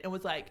bunch of it, and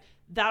was like,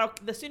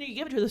 the sooner you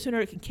give it to her, the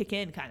sooner it can kick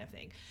in, kind of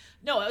thing.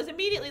 No, it was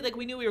immediately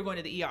we knew we were going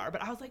to the ER,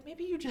 but I was like,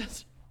 maybe you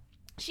just.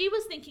 She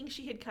was thinking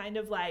she had kind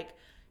of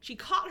she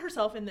caught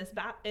herself in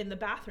in the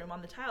bathroom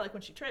on the tile,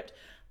 when she tripped,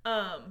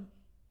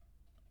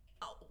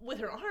 with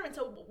her arm. And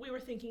so we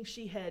were thinking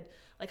she had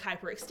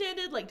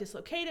hyperextended,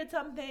 dislocated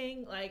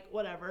something,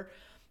 whatever.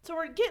 So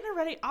we're getting her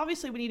ready.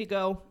 Obviously we need to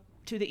go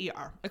to the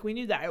ER. We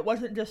knew that. It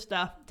wasn't just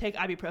take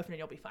ibuprofen and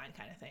you'll be fine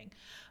kind of thing.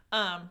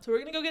 So we're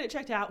going to go get it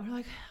checked out. We're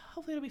like,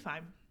 hopefully it'll be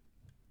fine.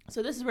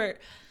 So this is where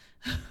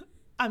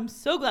I'm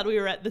so glad we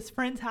were at this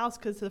friend's house,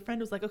 because the friend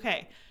was like,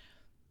 okay,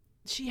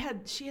 she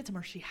had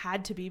somewhere she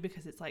had to be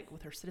because it's like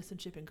with her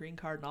citizenship and green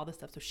card and all this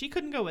stuff. So she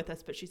couldn't go with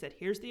us, but she said,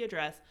 here's the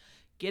address,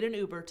 get an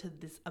Uber to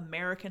this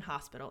American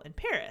hospital in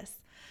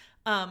Paris.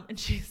 And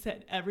she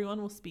said,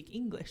 everyone will speak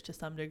English to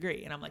some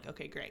degree. And I'm like,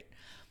 okay, great.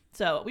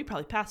 So we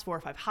probably passed 4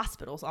 or 5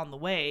 hospitals on the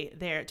way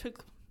there. It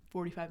took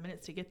 45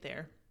 minutes to get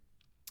there.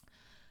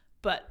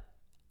 But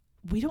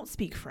we don't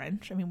speak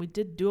French. I mean, we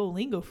did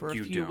Duolingo for a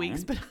few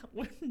weeks, but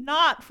we're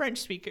not French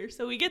speakers.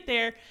 So we get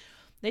there.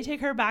 They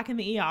take her back in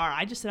the ER.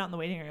 I just sit out in the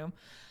waiting room.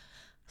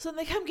 So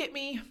they come get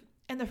me.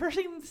 And the first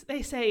thing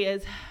they say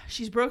is,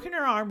 she's broken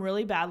her arm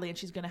really badly and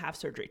she's going to have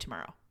surgery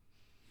tomorrow.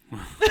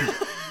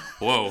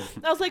 Whoa.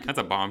 I was like, that's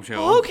a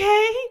bombshell.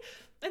 Okay.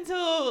 And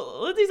so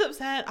Lindsay's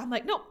upset. I'm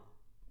like, nope.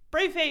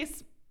 Brave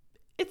face.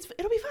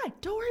 It'll be fine.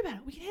 Don't worry about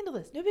it. We can handle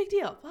this. No big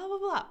deal. Blah, blah,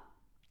 blah.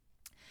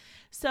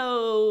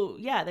 So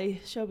yeah, they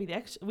show me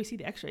we see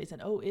the x-rays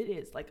and it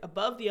is like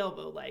above the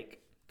elbow, like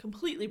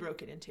completely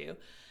broken in two.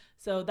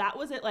 So that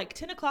was at like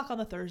 10 o'clock on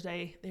the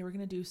Thursday. They were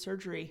going to do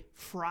surgery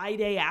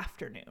Friday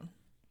afternoon.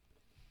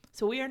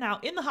 So we are now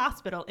in the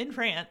hospital in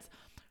France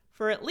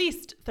for at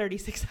least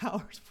 36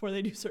 hours before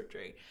they do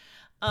surgery.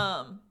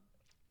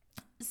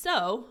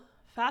 So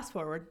fast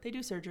forward, they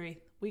do surgery.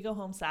 We go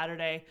home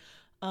Saturday.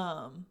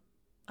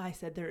 I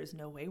said, there is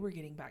no way we're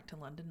getting back to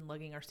London and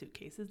lugging our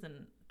suitcases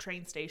and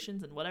train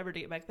stations and whatever to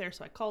get back there.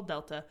 So I called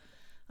Delta.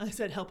 I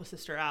said, help a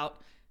sister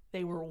out.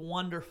 They were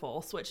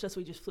wonderful. Switched us.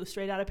 We just flew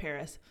straight out of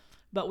Paris.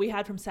 But we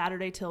had from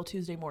Saturday till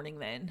Tuesday morning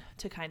then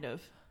to kind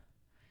of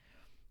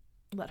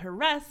let her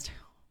rest.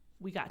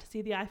 We got to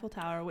see the Eiffel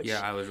Tower, which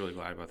I was really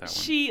glad about that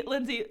one.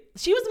 Lindsay,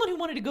 she was the one who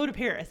wanted to go to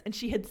Paris. And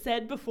she had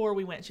said before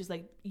we went, she's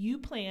like, you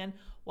plan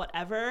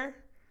whatever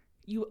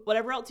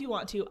else you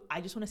want to.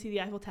 I just want to see the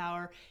Eiffel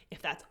Tower.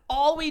 If that's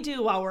all we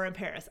do while we're in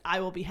Paris,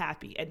 I will be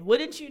happy. And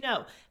wouldn't you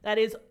know, that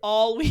is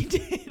all we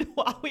did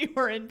while we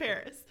were in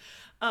Paris.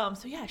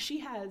 So yeah, she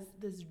has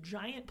this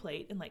giant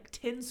plate and like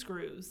 10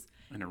 screws.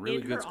 And a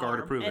really good scar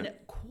to prove it. And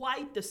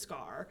quite the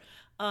scar.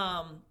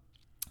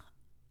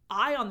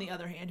 I, on the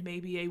other hand,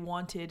 may be a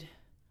wanted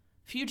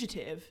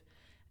fugitive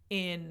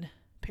in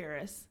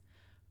Paris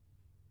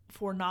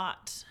for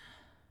not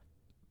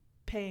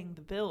paying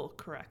the bill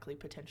correctly,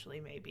 potentially,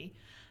 maybe.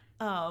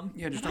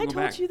 Just have I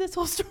told you this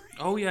whole story?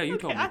 Oh, yeah, you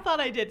told me. I thought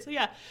I did. So,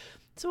 yeah.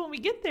 So, when we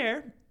get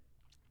there,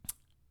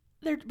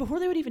 before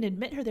they would even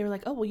admit her, they were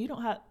like, oh, well, you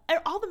don't have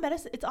all the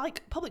medicine. It's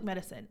like public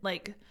medicine,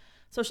 like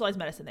socialized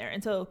medicine there.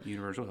 And so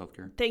universal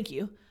healthcare. Thank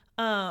you.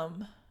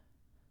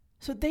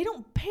 So they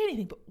don't pay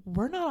anything, but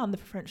we're not on the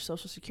French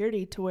Social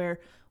Security to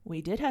where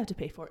we did have to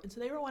pay for it. And so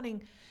they were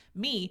wanting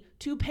me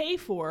to pay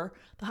for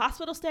the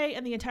hospital stay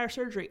and the entire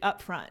surgery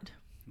up front.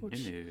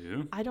 Which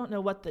I don't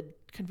know what the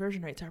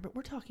conversion rates are, but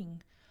we're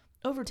talking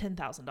over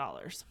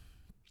 $10,000.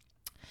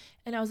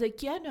 And I was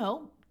like, yeah,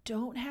 no,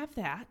 don't have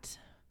that.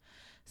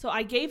 So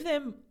I gave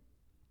them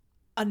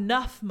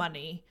enough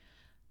money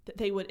that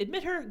they would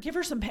admit her, give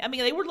her some pain. I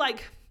mean, they were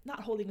like not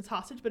holding us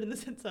hostage, but in the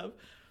sense of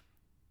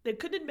they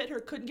couldn't admit her,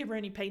 couldn't give her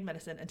any pain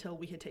medicine until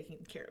we had taken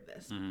care of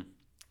this. Mm-hmm.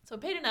 So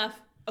paid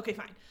enough. Okay,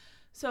 fine.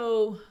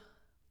 So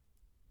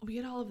we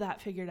get all of that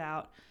figured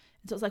out.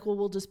 And so it's like, well,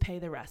 we'll just pay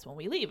the rest when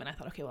we leave. And I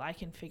thought, okay, well, I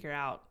can figure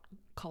out,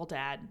 call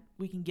Dad.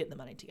 We can get the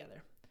money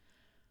together.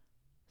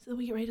 So then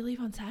we get ready to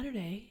leave on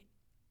Saturday.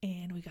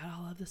 And we got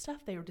all of the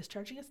stuff. They were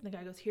discharging us. And the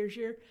guy goes,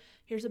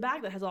 here's a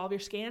bag that has all of your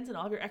scans and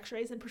all of your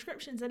x-rays and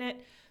prescriptions in it.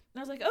 And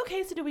I was like,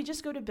 okay, so do we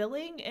just go to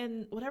billing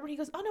and whatever? And he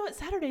goes, oh, no, it's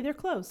Saturday. They're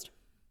closed.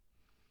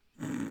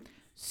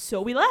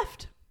 So we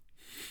left.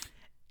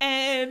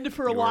 And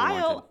for a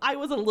while, I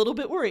was a little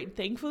bit worried.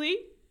 Thankfully,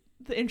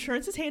 the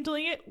insurance is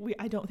handling it.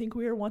 I don't think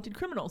we are wanted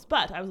criminals.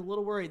 But I was a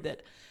little worried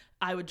that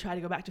I would try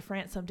to go back to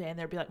France someday and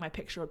there'd be like my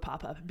picture would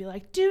pop up and be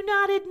like, do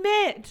not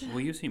admit.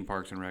 Well, you've seen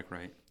Parks and Rec,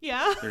 right?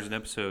 Yeah. There's an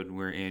episode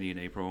where Andy and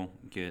April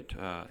get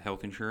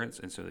health insurance.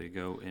 And so they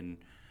go and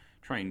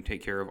try and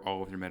take care of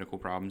all of their medical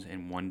problems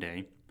in one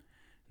day.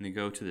 And they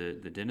go to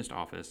the dentist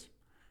office.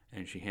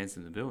 And she hands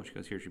him the bill. She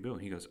goes, here's your bill.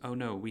 And he goes, oh,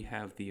 no, we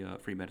have the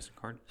free medicine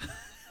card.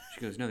 She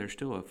goes, no, there's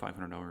still a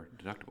 $500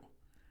 deductible.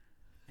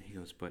 And he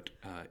goes, but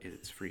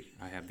it's free.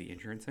 I have the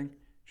insurance thing.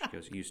 She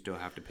goes, you still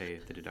have to pay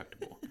the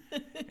deductible.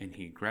 And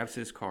he grabs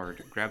his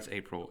card, grabs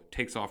April,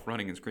 takes off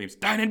running and screams,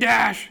 Dine and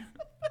Dash!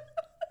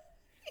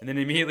 And then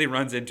immediately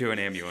runs into an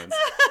ambulance.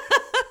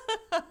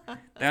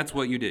 That's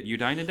what you did. You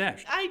dined and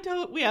dashed. We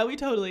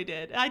totally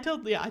did. I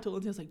told Lindsay,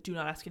 I was like, do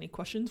not ask any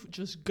questions.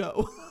 Just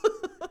go.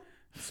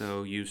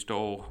 So you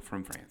stole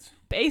from France.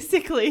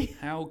 Basically.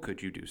 How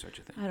could you do such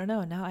a thing? I don't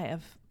know. Now I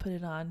have put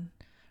it on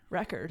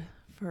record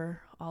for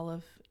all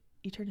of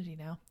eternity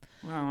now.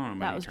 Well, I don't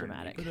know that was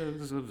dramatic. But it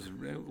was a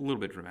little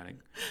bit dramatic.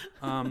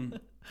 But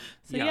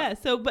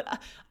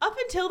up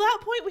until that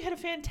point, we had a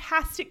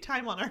fantastic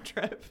time on our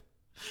trip.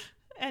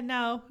 And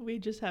now we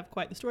just have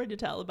quite the story to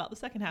tell about the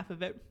second half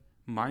of it.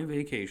 My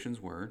vacations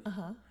were,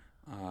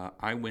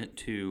 I went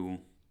to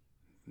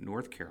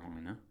North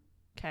Carolina.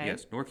 Okay.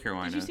 Yes, North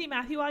Carolina. Did you see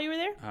Matthew while you were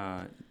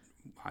there?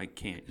 I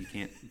can't. You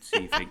can't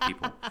see fake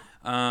people.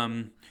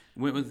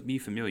 Went with Mi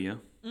Familia,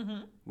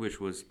 which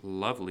was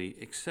lovely,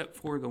 except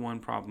for the one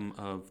problem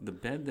of the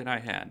bed that I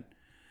had.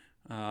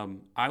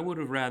 I would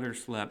have rather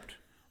slept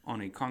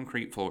on a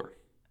concrete floor.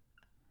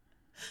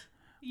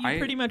 You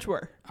pretty much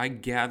were. I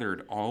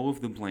gathered all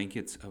of the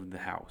blankets of the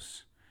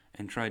house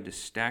and tried to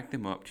stack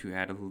them up to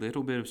add a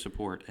little bit of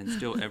support, and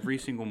still every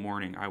single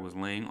morning I was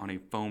laying on a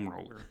foam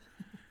roller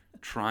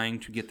trying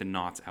to get the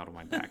knots out of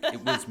my back.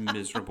 It was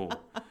miserable.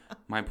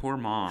 My poor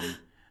mom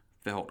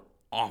felt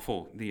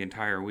awful the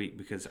entire week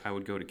because I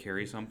would go to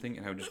carry something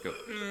and I would just go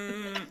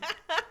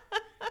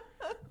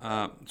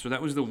so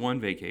that was the one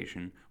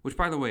vacation, which,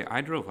 by the way,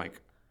 I drove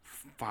like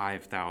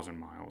 5,000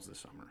 miles this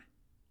summer.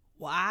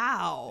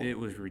 Wow. It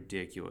was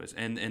ridiculous.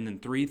 And then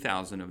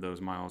 3,000 of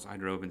those miles I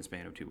drove in the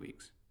span of 2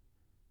 weeks.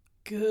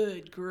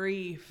 Good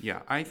grief.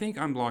 Yeah, I think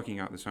I'm blocking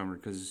out the summer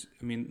because,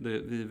 I mean,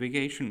 the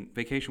vacation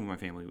with my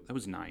family, that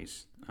was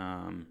nice.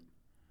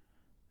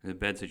 The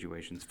bed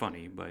situation's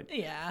funny, but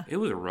yeah, it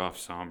was a rough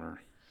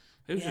summer.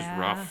 It was just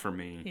rough for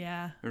me.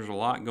 Yeah. There's a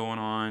lot going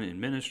on in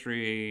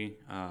ministry.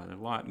 There's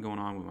a lot going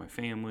on with my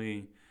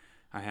family.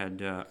 I had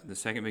the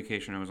second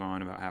vacation I was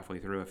on, about halfway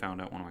through, I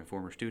found out one of my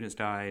former students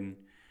died.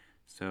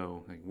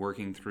 So, like,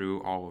 working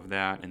through all of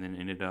that, and then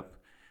ended up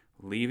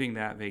leaving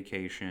that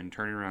vacation,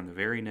 turning around the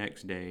very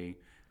next day,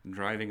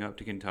 driving up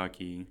to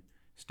Kentucky,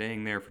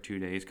 staying there for 2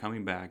 days,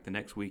 coming back the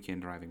next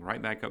weekend, driving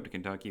right back up to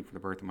Kentucky for the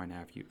birth of my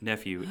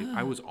nephew.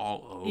 I was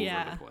all over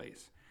the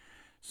place.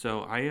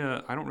 So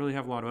I don't really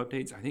have a lot of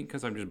updates. I think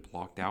because I've just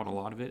blocked out a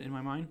lot of it in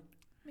my mind.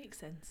 Makes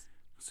sense.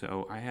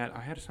 So I had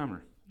a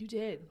summer. You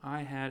did.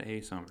 I had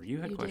a summer. You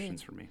had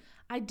questions for me.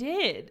 I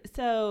did.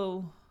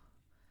 So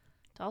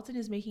Dalton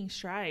is making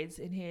strides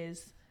in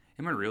his...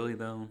 Am I really,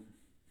 though?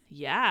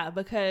 Yeah,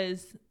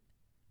 because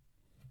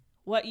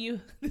what you...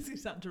 This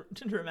is sound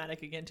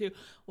dramatic again, too.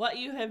 What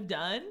you have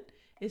done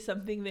is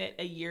something that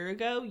a year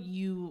ago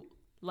you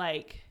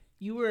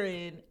were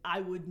in I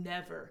would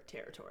never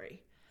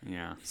territory.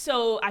 Yeah.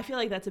 So I feel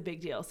like that's a big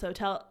deal.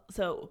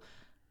 So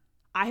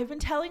I have been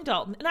telling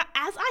Dalton, and as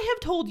I have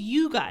told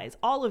you guys,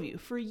 all of you,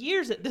 for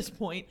years at this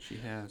point, she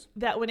has,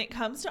 that when it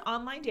comes to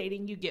online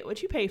dating, you get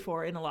what you pay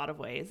for in a lot of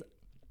ways.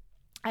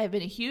 I have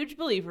been a huge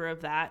believer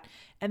of that,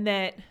 and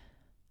that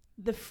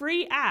the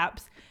free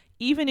apps,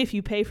 even if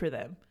you pay for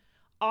them,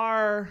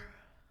 are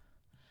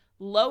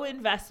low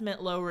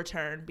investment, low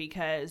return,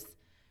 because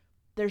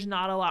there's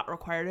not a lot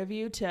required of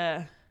you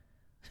to...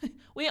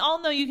 We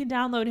all know you can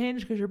download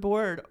Hinge because you're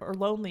bored or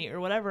lonely or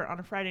whatever on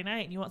a Friday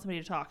night and you want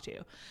somebody to talk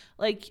to.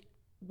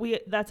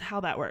 That's how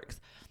that works.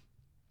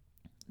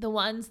 The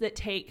ones that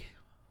take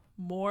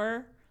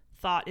more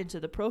thought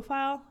into the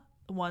profile,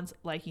 the ones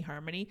like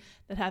eHarmony,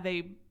 that have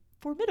a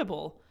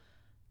formidable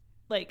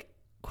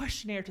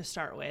questionnaire to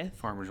start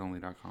with.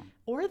 FarmersOnly.com.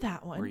 Or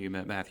that one. Where you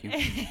met Matthew.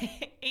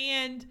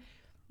 And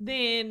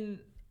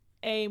then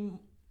a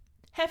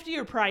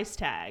heftier price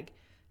tag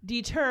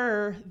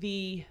deter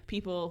the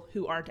people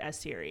who aren't as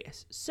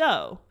serious.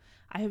 So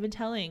I have been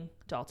telling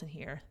Dalton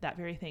here that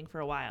very thing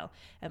for a while.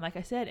 And like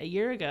I said, a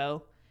year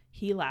ago,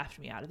 he laughed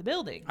me out of the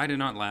building. I did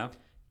not laugh.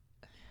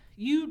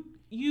 You,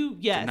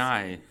 yes.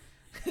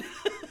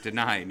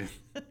 Denied.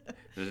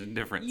 There's a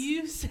difference.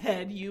 You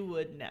said you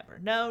would never.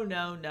 No.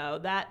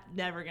 That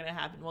never going to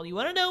happen. Well, you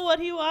want to know what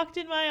he walked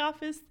in my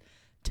office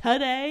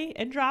today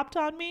and dropped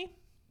on me?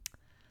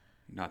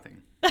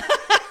 Nothing.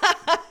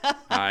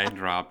 I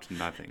dropped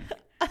nothing.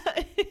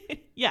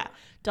 Yeah.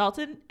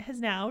 Dalton has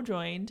now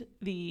joined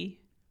the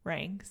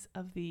ranks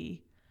of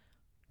the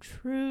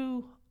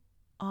true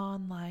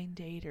online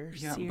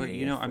daters. Yeah,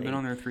 seriously. but I've been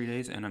on there 3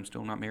 days and I'm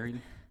still not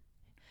married.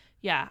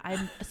 Yeah,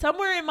 I'm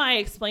somewhere in my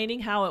explaining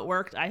how it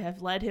worked, I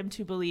have led him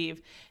to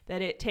believe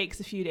that it takes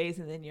a few days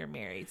and then you're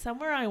married.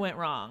 Somewhere I went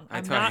wrong.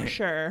 I'm not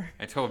sure.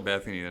 I told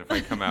Bethany that if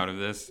I come out of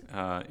this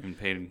and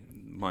paid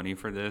money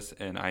for this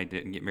and I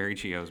didn't get married,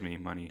 she owes me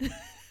money.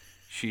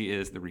 She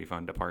is the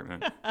refund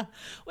department.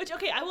 Which,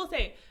 okay, I will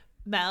say,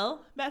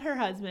 Mel met her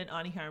husband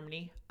on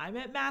eHarmony. I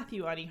met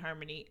Matthew on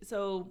eHarmony.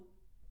 So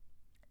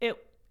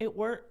it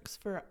works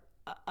for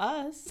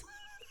us,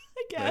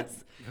 I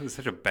guess. That was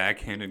such a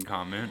backhanded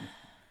comment.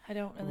 I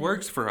don't really...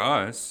 Works for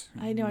us.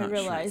 I know, I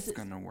realize. Sure it's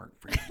going to work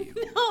for you.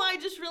 No, I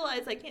just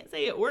realized I can't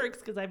say it works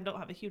because I don't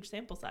have a huge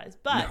sample size.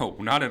 But no,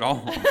 not at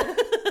all.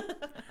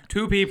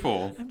 2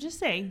 people. I'm just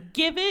saying,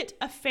 give it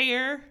a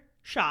fair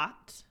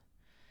shot.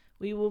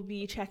 We will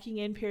be checking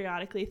in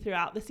periodically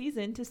throughout the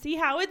season to see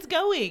how it's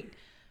going.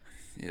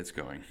 It's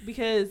going.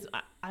 Because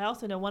I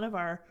also know one of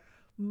our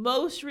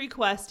most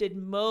requested,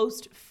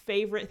 most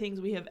favorite things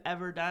we have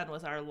ever done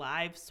was our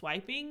live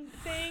swiping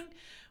thing,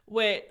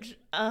 which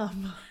I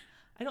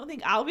don't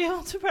think I'll be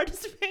able to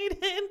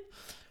participate in,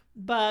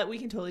 but we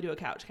can totally do a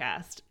couch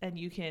cast, and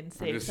you can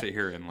save. Sit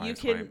here and live you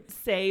can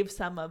save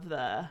some of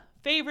the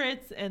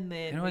favorites, and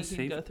then we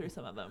can go through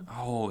some of them.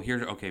 Oh,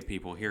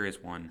 people, here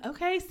is one.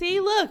 Okay, see,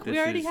 look, we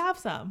already have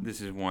some.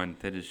 This is one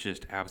that is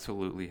just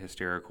absolutely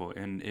hysterical.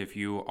 And if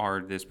you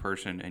are this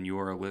person and you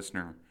are a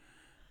listener,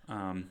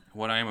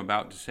 what I am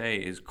about to say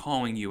is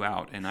calling you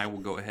out, and I will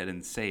go ahead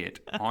and say it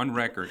on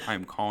record. I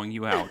am calling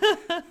you out.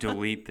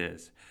 Delete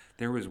this.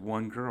 There was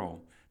one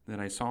girl that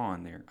I saw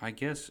on there. I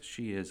guess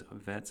she is a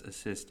vet's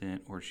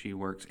assistant or she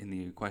works in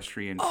the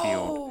equestrian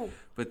field.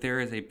 But there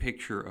is a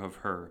picture of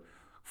her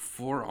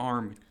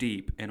forearm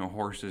deep in a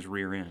horse's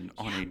rear end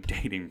on a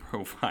dating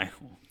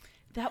profile.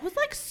 That was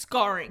like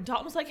scarring.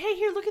 Dalton was like, hey,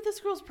 here, look at this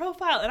girl's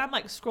profile. And I'm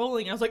like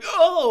scrolling. I was like,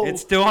 oh.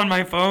 It's still on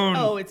my phone.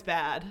 Oh, it's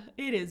bad.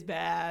 It is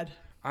bad.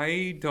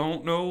 I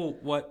don't know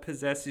what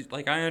possesses...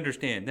 Like, I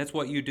understand. That's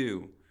what you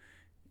do.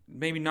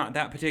 Maybe not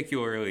that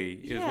particularly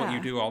is what you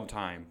do all the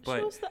time.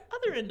 But shows the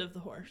other end of the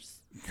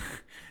horse.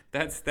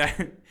 That's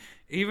that.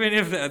 Even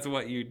if that's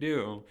what you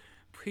do,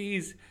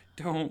 please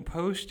don't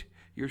post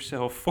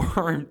yourself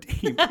forearm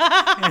deep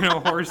in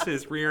a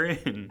horse's rear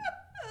end.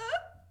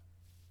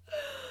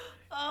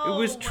 Oh, it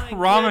was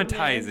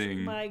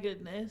traumatizing. My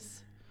goodness.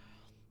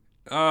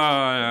 You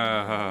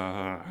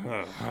know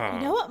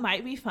what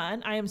might be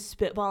fun? I am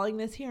spitballing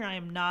this here. I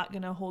am not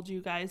going to hold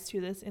you guys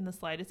to this in the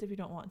slightest if you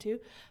don't want to.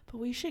 But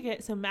we should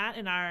get... So Matt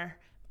and our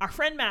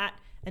friend Matt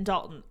and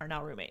Dalton are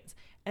now roommates.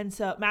 And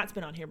so Matt's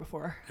been on here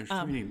before. There's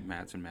too many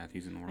Matts and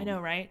Matthews in the world. I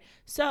know, right?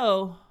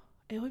 So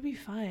it would be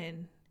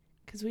fun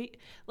because we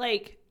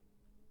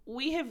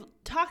have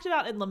talked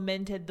about and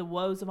lamented the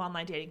woes of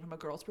online dating from a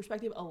girl's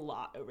perspective a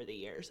lot over the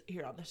years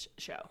here on this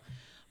show.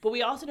 But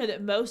we also know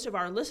that most of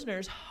our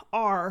listeners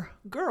are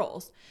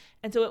girls.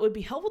 And so it would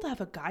be helpful to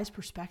have a guy's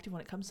perspective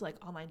when it comes to like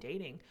online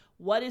dating.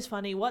 What is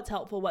funny? What's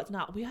helpful? What's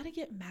not? We ought to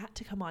get Matt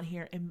to come on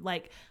here and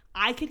like,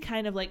 I could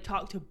kind of like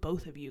talk to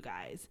both of you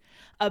guys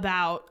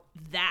about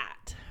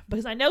that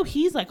because I know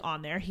he's like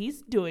on there.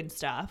 He's doing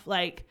stuff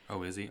like.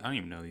 Oh, is he? I don't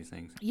even know these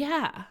things.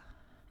 Yeah.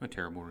 I'm a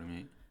terrible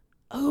roommate.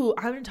 Oh,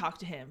 I'm going to talk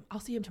to him. I'll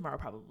see him tomorrow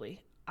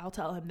probably. I'll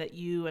tell him that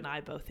you and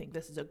I both think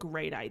this is a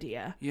great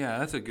idea. Yeah,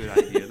 that's a good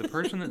idea. The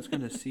person that's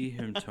going to see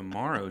him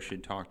tomorrow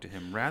should talk to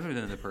him rather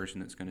than the person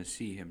that's going to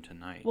see him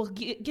tonight. Well,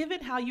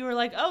 given how you were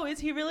like, oh, is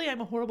he really?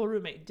 I'm a horrible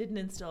roommate. Didn't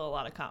instill a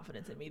lot of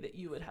confidence in me that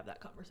you would have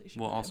that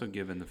conversation. Well, with also him.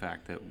 Given the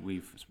fact that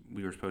we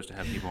were supposed to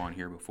have people on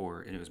here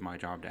before, and it was my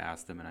job to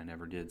ask them, and I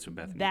never did, so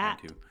Bethany had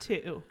to.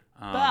 Too.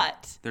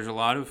 But there's a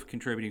lot of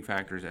contributing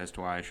factors as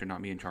to why I should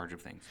not be in charge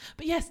of things.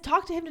 But yes,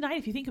 talk to him tonight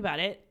if you think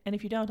about it. And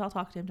if you don't, I'll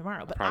talk to him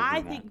tomorrow. But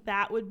I think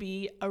that would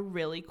be a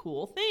really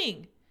cool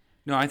thing.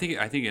 No, I think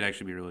it'd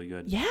actually be really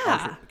good.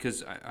 Yeah.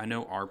 Because I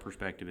know our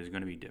perspective is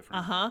going to be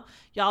different.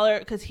 Y'all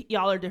are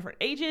different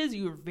ages.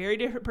 You are very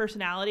different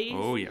personalities.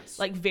 Oh, yes.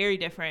 Like very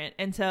different.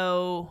 And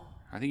so.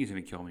 I think he's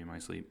going to kill me in my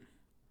sleep.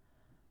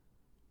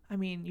 I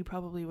mean, you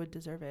probably would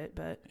deserve it,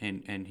 but...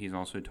 And he's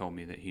also told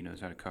me that he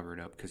knows how to cover it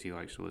up because he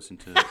likes to listen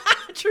to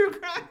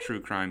true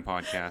crime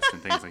podcasts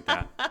and things like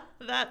that.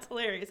 That's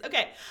hilarious.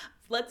 Okay,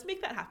 let's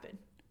make that happen.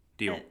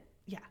 Deal.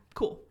 Yeah,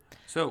 cool.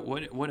 So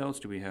what else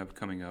do we have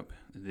coming up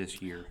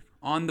this year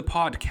on the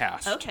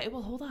podcast? Okay,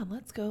 well, hold on.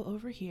 Let's go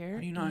over here.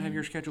 Why do you not have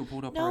your schedule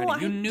pulled up No,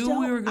 already? You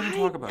knew we were going to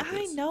talk about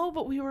this. I know,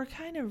 but we were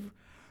kind of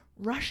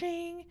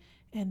rushing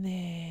and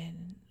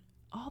then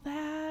all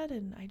that,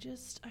 and I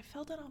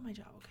fell down on my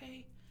job,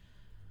 okay?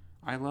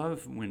 I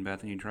love when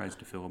Bethany tries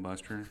to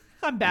filibuster.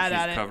 I'm bad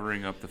at it. She's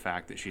covering up the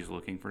fact that she's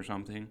looking for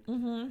something.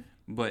 Mm-hmm.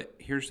 But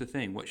here's the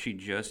thing. What she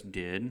just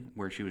did,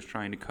 where she was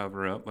trying to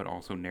cover up but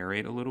also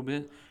narrate a little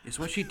bit, is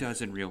what she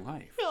does in real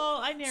life. Oh,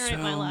 I narrate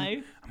my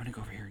life. I'm going to go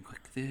over here and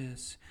click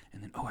this.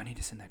 And then, I need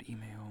to send that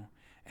email.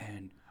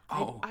 And,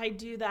 I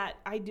do that.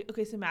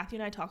 Okay, so Matthew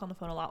and I talk on the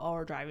phone a lot while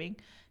we're driving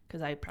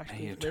because I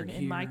practically live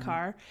in my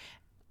car.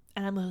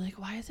 And I'm like,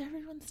 why is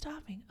everyone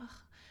stopping? Ugh.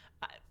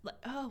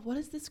 What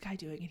is this guy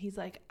doing? And he's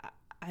like,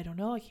 I don't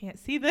know. I can't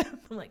see them.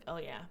 I'm like, oh,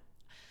 yeah.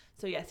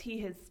 So, yes,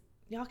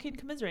 y'all can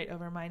commiserate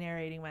over my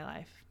narrating my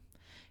life.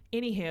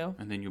 Anywho.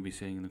 And then you'll be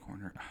sitting in the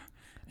corner,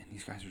 and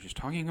these guys are just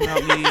talking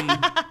about me.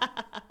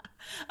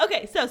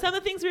 Okay, so some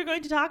of the things we're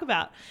going to talk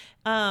about.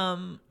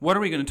 What are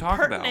we going to talk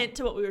about? Pertinent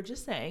to what we were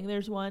just saying.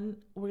 There's one,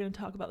 we're going to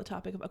talk about the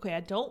topic of, okay, I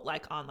don't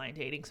like online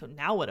dating, so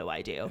now what do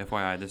I do?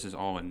 FYI, this is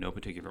all in no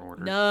particular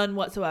order. None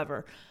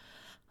whatsoever.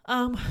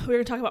 We're going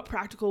to talk about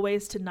practical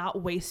ways to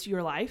not waste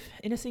your life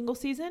in a single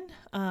season,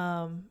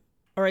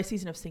 or a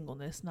season of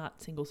singleness,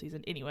 not single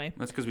season anyway.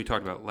 That's because we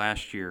talked about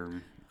last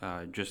year,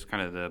 just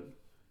kind of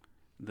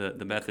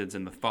the methods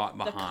and the thought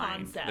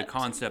behind the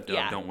concept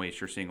of don't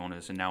waste your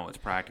singleness, and now it's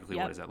practically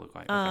what does that look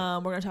like?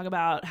 Okay. We're going to talk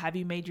about have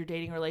you made your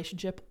dating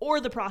relationship or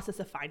the process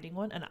of finding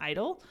one an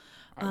idol.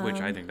 Which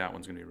I think that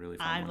one's going to be really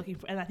fun. I'm looking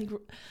for, and I think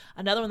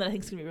another one that I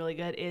think is going to be really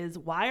good is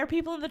why are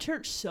people in the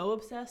church so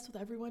obsessed with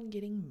everyone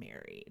getting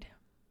married?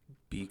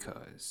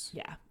 Because.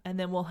 Yeah. And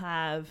then we'll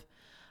have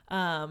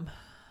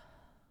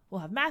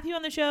Matthew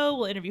on the show.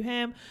 We'll interview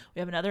him. We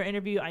have another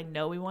interview I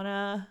know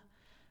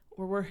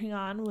we're working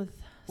on with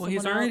someone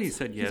he's already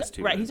said yes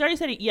to it. Right. He's already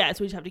said yes.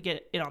 We just have to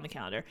get it on the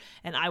calendar.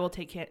 And I will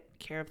take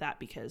care of that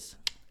because,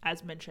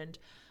 as mentioned,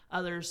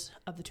 others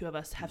of the two of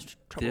us have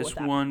trouble with that.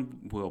 This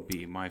one will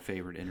be my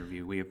favorite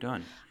interview we have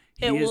done.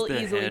 He will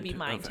easily be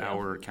mine too.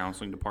 Our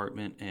counseling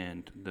department,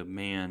 and the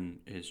man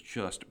is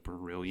just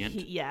brilliant.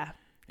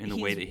 in the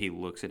way that he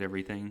looks at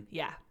everything.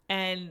 Yeah.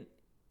 And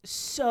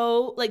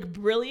so like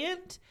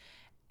brilliant,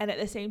 and at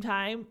the same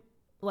time,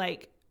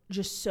 like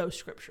just so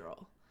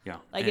scriptural. Yeah.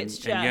 Like and, it's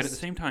just and yet at the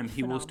same time,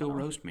 he will still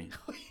phenomenal. roast me.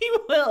 He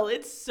will.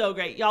 It's so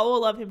great. Y'all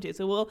will love him too.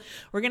 So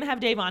we're gonna have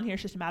Dave on here.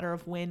 It's just a matter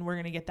of when we're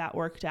gonna get that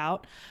worked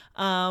out.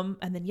 And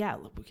then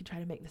we can try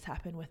to make this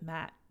happen with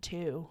Matt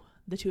too.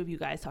 The two of you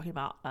guys talking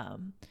about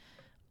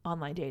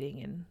online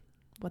dating and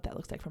what that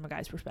looks like from a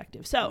guy's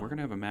perspective. So We're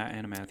gonna have a Matt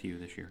and a Matthew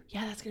this year.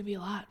 yeah, that's gonna be a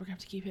lot. We're gonna have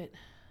to keep it.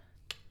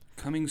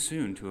 Coming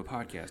soon to a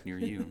podcast near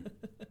you.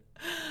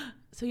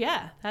 So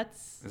yeah,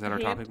 that's Is that our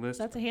topic list?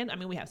 That's a hand. I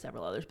mean, we have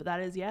several others, but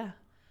that is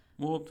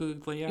We'll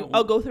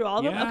go through all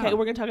of them. Yeah. Okay,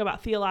 we're going to talk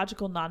about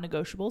theological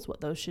non-negotiables,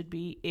 what those should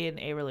be in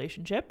a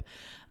relationship.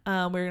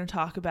 We're going to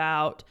talk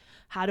about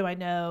how do I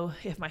know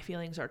if my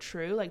feelings are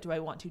true? Like, do I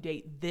want to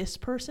date this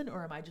person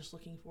or am I just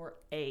looking for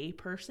a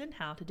person?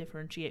 How to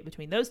differentiate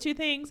between those two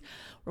things.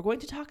 We're going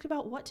to talk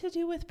about what to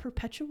do with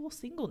perpetual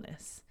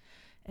singleness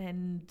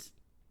and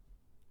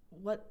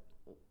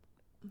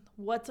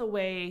what's a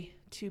way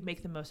to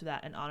make the most of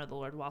that and honor the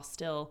Lord while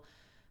still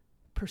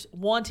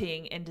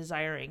wanting and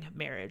desiring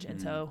marriage.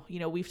 And so,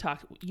 you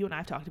and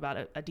I've talked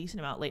about a decent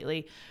amount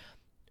lately,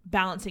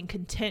 balancing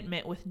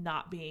contentment with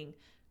not being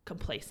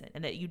complacent,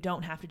 and that you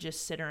don't have to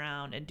just sit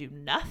around and do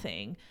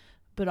nothing,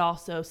 but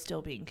also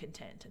still being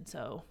content. And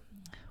so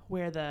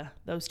where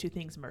those two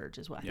things merge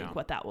is what I think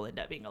what that will end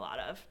up being a lot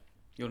of.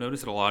 You'll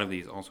notice that a lot of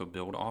these also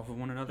build off of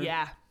one another.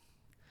 Yeah.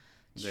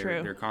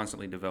 True. They're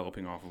constantly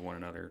developing off of one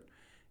another.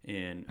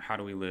 In how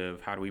do we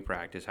live? How do we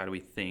practice? How do we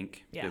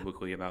think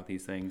biblically about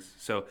these things?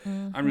 So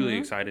I'm really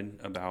excited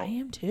about I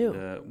am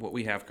too. what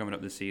we have coming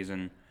up this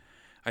season.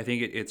 I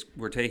think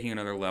we're taking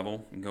another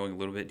level and going a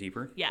little bit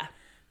deeper. Yeah.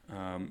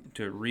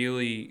 To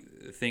really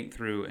think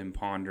through and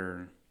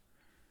ponder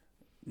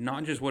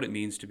not just what it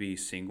means to be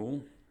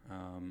single,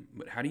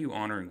 but how do you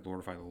honor and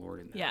glorify the Lord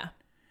in that? Yeah.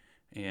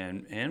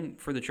 And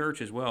for the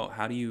church as well,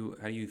 how do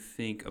you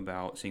think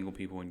about single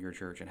people in your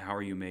church, and how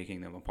are you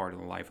making them a part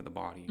of the life of the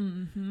body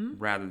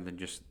rather than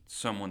just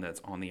someone that's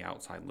on the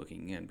outside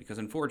looking in? Because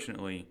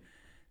unfortunately,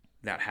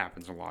 that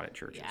happens a lot at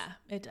churches.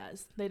 Yeah, it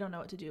does. They don't know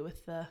what to do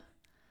with the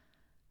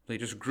They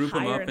just group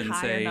them up and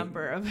say,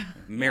 number of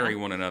marry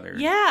one another.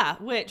 Yeah,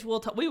 which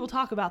we will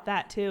talk about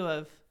that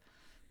too.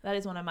 That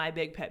is one of my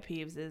big pet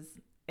peeves. Is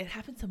it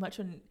happens so much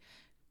when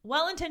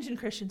well-intentioned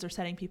Christians are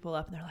setting people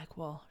up and they're like,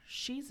 well,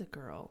 she's a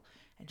girl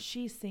and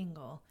she's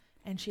single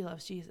and she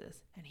loves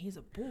Jesus, and he's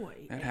a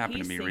boy. That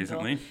happened to me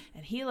recently.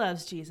 And he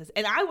loves Jesus.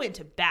 And I went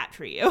to bat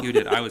for you. You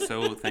did. I was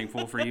so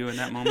thankful for you in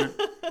that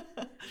moment.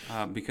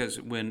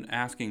 Because when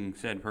asking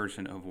said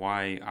person of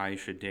why I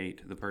should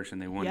date the person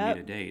they wanted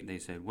me to date, they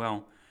said,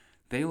 well,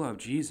 they love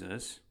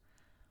Jesus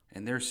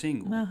and they're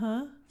single.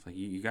 Uh-huh. It's like,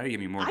 you got to give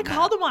me more than I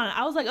called them on it.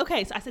 I was like,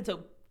 okay. So I said,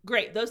 so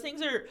great. Those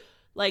things are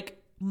like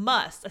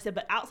must. I said,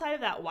 but outside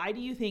of that, why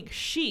do you think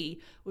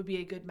she would be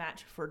a good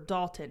match for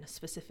Dalton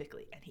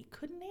specifically? And he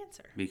couldn't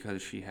answer.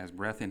 Because she has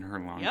breath in her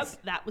lungs.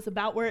 Yep, that was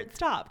about where it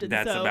stopped. And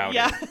That's so, about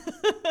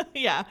it.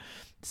 Yeah.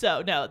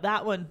 So no,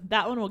 that one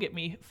will get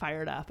me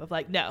fired up of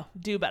like, no,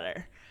 do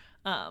better.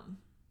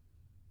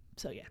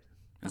 So yeah.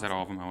 Is that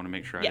all of them? I want to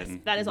make sure Yes,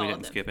 that is all of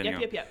them. Skip any.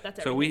 Yep. That's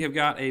everything. So we have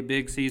got a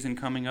big season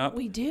coming up.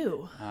 We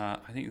do. I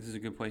think this is a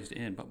good place to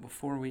end. But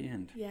before we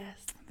end,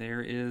 yes,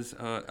 there is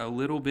a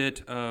little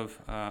bit of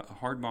a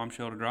hard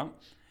bombshell to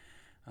drop.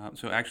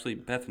 So actually,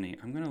 Bethany,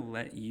 I'm going to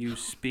let you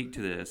speak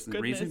to this.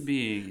 The reason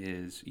being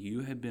is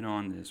you have been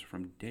on this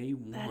from day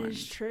one. That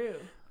is true.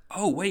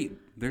 Oh, wait.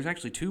 There's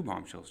actually 2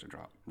 bombshells to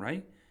drop,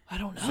 right? I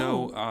don't know.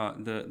 So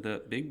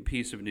the big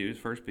piece of news,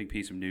 first big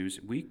piece of news,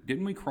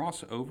 didn't we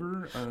cross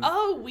over?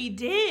 We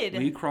did.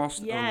 We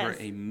crossed over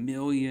 1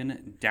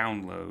 million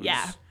downloads.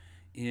 Yeah.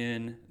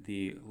 In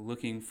the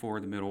Looking for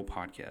the Middle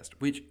podcast,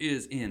 which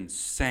is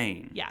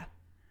insane. Yeah.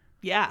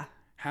 Yeah.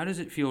 How does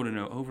it feel to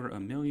know over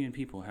 1 million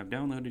people have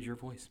downloaded your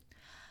voice?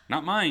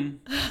 Not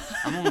mine.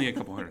 I'm only a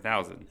couple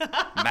 100,000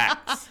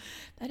 max.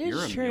 That is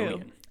You're true. 1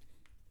 million.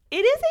 It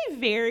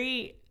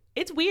is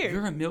it's weird.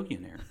 You're a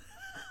millionaire.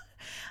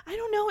 I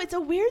don't know. It's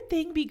a weird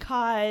thing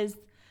because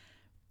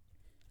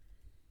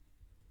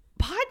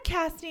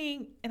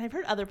podcasting, and I've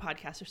heard other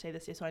podcasters say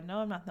this too, so I know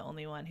I'm not the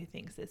only one who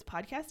thinks this.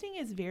 Podcasting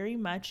is very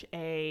much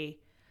a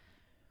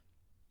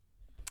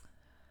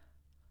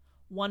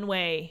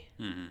one-way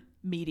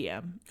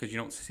medium. Because you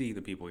don't see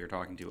the people you're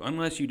talking to,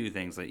 unless you do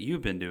things that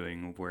you've been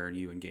doing where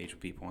you engage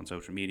with people on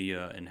social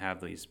media and have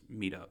these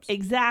meetups.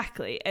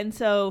 Exactly. And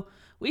so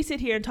we sit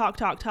here and talk,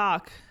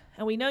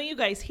 and we know you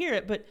guys hear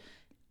it, but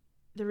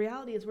the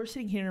reality is we're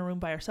sitting here in a room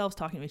by ourselves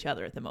talking to each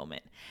other at the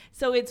moment.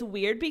 So it's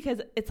weird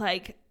because it's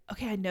like,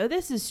 okay, I know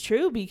this is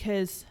true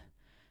because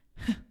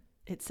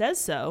it says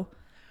so,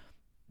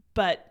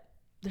 but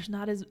there's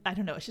not I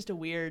don't know, it's just a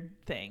weird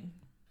thing.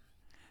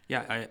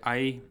 Yeah,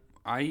 I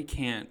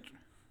can't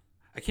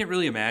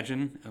really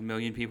imagine 1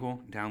 million people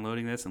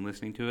downloading this and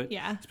listening to it.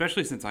 Yeah.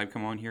 Especially since I've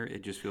come on here,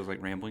 it just feels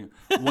like rambling.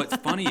 What's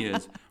funny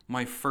is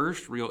my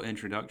first real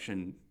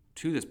introduction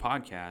to this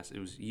podcast, it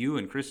was you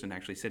and Kristen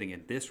actually sitting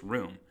in this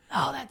room.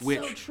 Oh, that's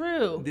so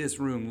true. This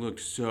room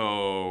looked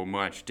so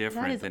much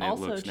different than it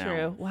looks now. That is also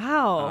true.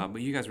 Wow.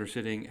 But you guys were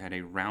sitting at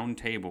a round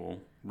table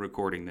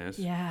recording this.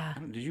 Yeah.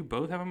 Did you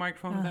both have a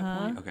microphone at that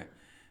point? Okay.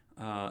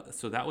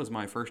 So that was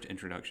my first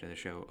introduction to the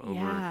show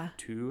over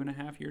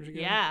 2.5 years ago.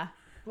 Yeah.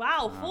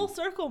 Wow, full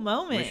circle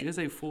moment. Which is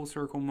a full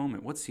circle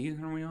moment. What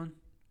season are we on?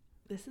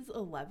 This is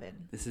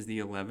 11. This is the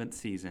 11th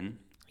season.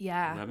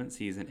 Yeah. 11th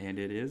season, and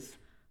it is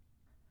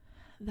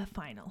the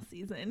final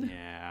season.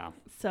 Yeah.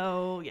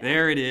 So, yeah.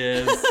 There it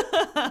is.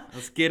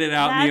 Let's get it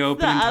out in the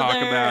open and talk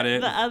about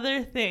it. The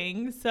other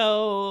thing.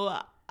 So,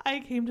 I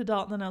came to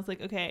Dalton and I was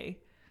like, okay,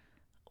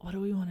 what do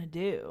we want to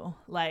do?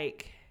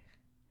 Like,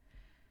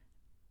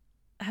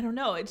 I don't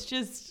know. It's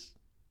just,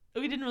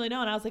 we didn't really know.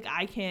 And I was like,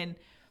 I don't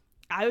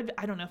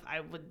know if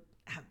I would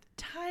have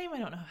the time. I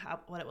don't know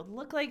what it would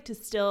look like to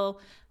still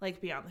like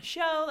be on the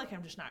show. Like,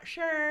 I'm just not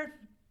sure.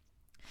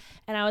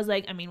 And I was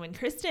like, I mean, when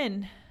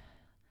Kristen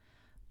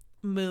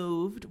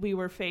moved, we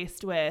were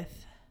faced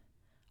with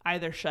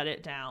either shut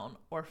it down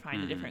or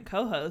find a different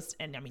co-host.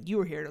 And I mean, you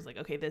were here and I was like,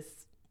 okay, this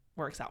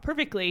works out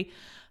perfectly.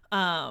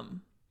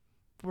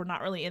 We're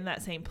not really in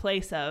that same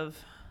place of,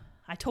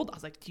 I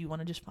was like, do you want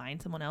to just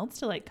find someone else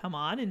to like come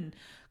on and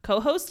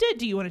co-host it?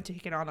 Do you want to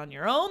take it on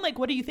your own? Like,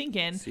 what are you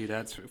thinking? See,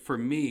 that's for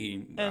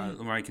me,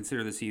 when I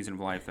consider the season of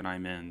life that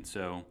I'm in.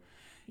 So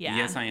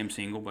yes, I am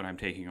single, but I'm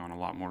taking on a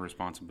lot more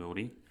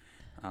responsibility.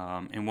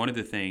 And one of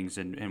the things,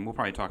 and we'll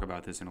probably talk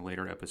about this in a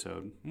later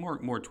episode,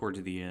 more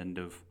towards the end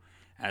of,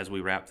 as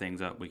we wrap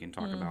things up, we can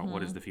talk about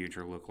what does the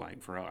future look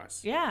like for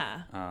us.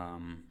 Yeah.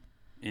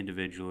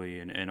 Individually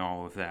and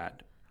all of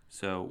that.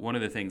 So one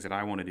of the things that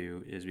I want to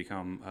do is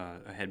become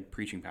a head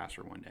preaching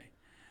pastor one day,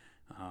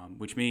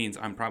 which means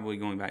I'm probably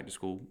going back to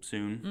school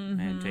soon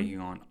and taking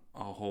on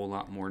a whole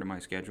lot more to my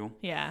schedule.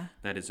 Yeah.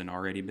 That is an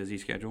already busy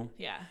schedule.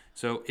 Yeah.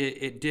 So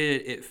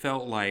it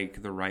felt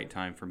like the right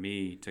time for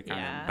me to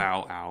kind of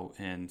bow out.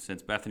 And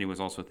since Bethany was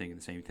also thinking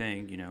the same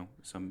thing, you know,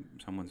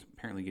 someone's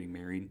apparently getting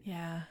married.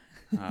 Yeah.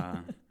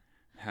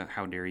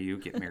 How dare you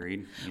get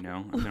married? You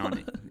know, I've been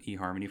on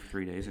eHarmony for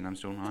 3 days and I'm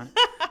still not.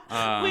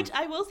 Which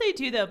I will say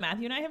too, though,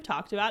 Matthew and I have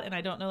talked about, and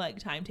I don't know like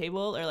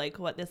timetable or like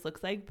what this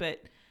looks like,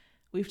 but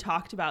we've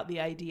talked about the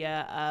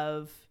idea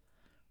of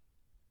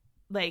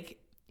like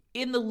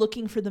in the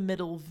looking for the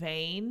middle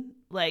vein,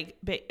 like,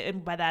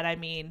 and by that I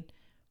mean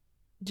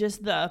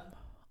just the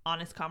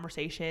honest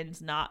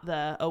conversations, not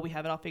the, oh, we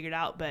have it all figured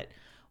out, but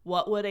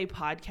what would a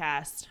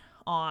podcast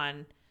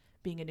on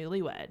being a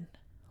newlywed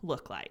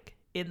look like?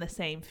 In the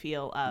same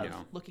feel of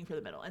looking for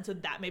the middle. And so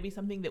that may be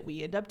something that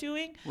we end up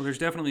doing. Well, there's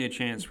definitely a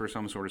chance for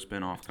some sort of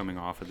spinoff coming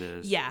off of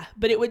this. Yeah,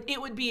 but it would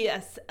be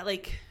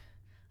like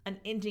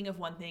an ending of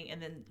one thing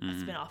and then a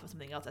spinoff of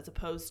something else, as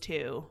opposed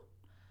to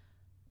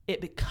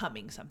it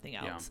becoming something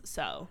else. Yeah.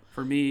 So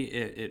for me,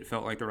 it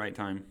felt like the right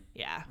time.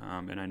 Yeah.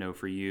 And I know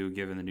for you,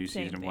 given the new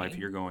season of life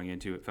you're going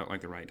into, it felt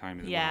like the right time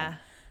as well. Yeah.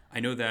 I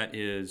know that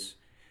is...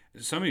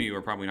 Some of you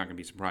are probably not going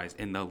to be surprised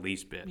in the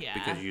least bit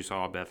because you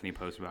saw Bethany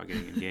post about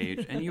getting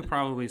engaged and you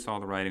probably saw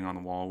the writing on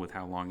the wall with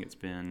how long it's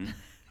been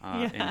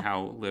and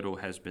how little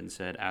has been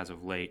said as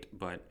of late.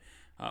 But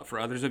for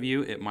others of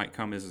you, it might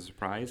come as a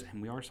surprise,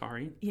 and we are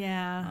sorry.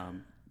 Yeah.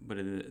 But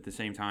at the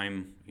same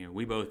time, you know,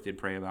 we both did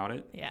pray about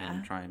it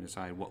and try and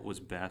decide what was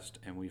best,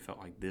 and we felt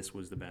like this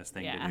was the best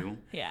thing to do.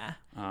 Yeah.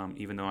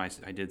 Even though I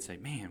did say,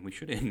 man, we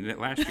should have ended it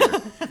last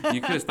year.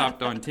 You could have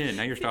stopped on 10.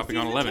 Now you're stopping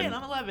on 11. 10,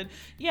 I'm 11.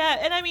 Yeah,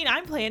 and I mean,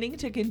 I'm planning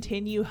to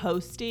continue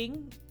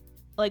hosting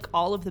like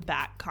all of the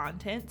back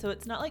content, so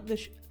it's not like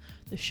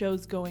the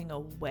show's going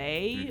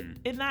away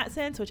in that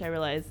sense, which I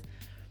realize,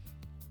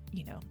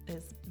 you know,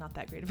 is not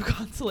that great of a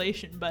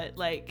consolation, but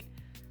like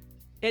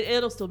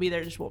it'll still be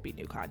there, just won't be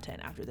new content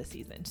after the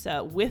season.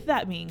 So with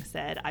that being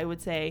said, I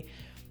would say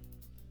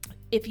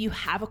if you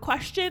have a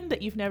question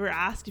that you've never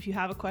asked, if you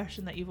have a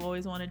question that you've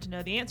always wanted to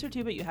know the answer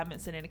to, but you haven't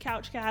sent in a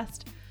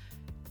Couchcast,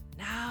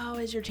 now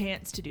is your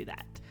chance to do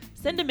that.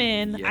 Send them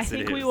in. Yes, I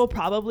think we will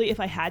probably, if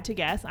I had to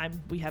guess,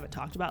 we haven't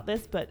talked about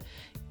this, but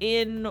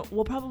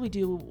we'll probably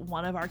do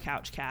one of our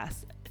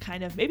Couchcasts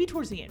kind of maybe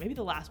towards the end, maybe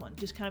the last one,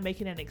 just kind of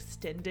making an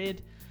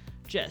extended,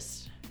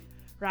 just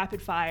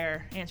rapid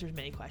fire, answer as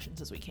many questions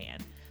as we can.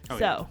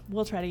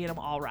 We'll try to get them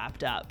all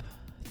wrapped up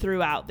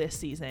throughout this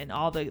season,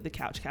 all the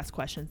Couchcast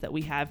questions that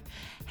we have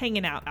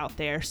hanging out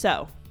there.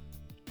 So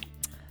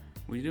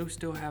we do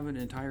still have an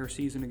entire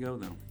season to go,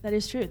 though. That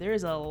is true. There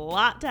is a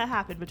lot to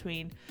happen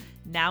between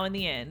now and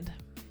the end.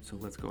 So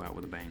let's go out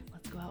with a bang.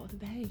 Let's go out with a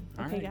bang.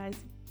 All okay, right. guys.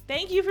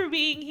 Thank you for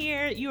being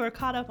here. You are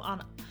caught up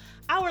on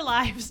our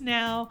lives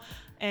now.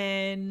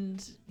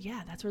 And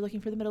yeah, that's where Looking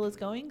for the Middle is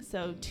going.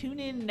 So tune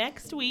in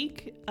next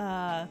week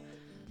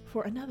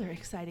for another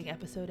exciting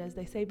episode, as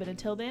they say. But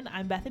until then,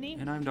 I'm Bethany.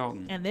 And I'm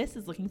Dalton. And this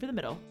is Looking for the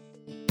Middle.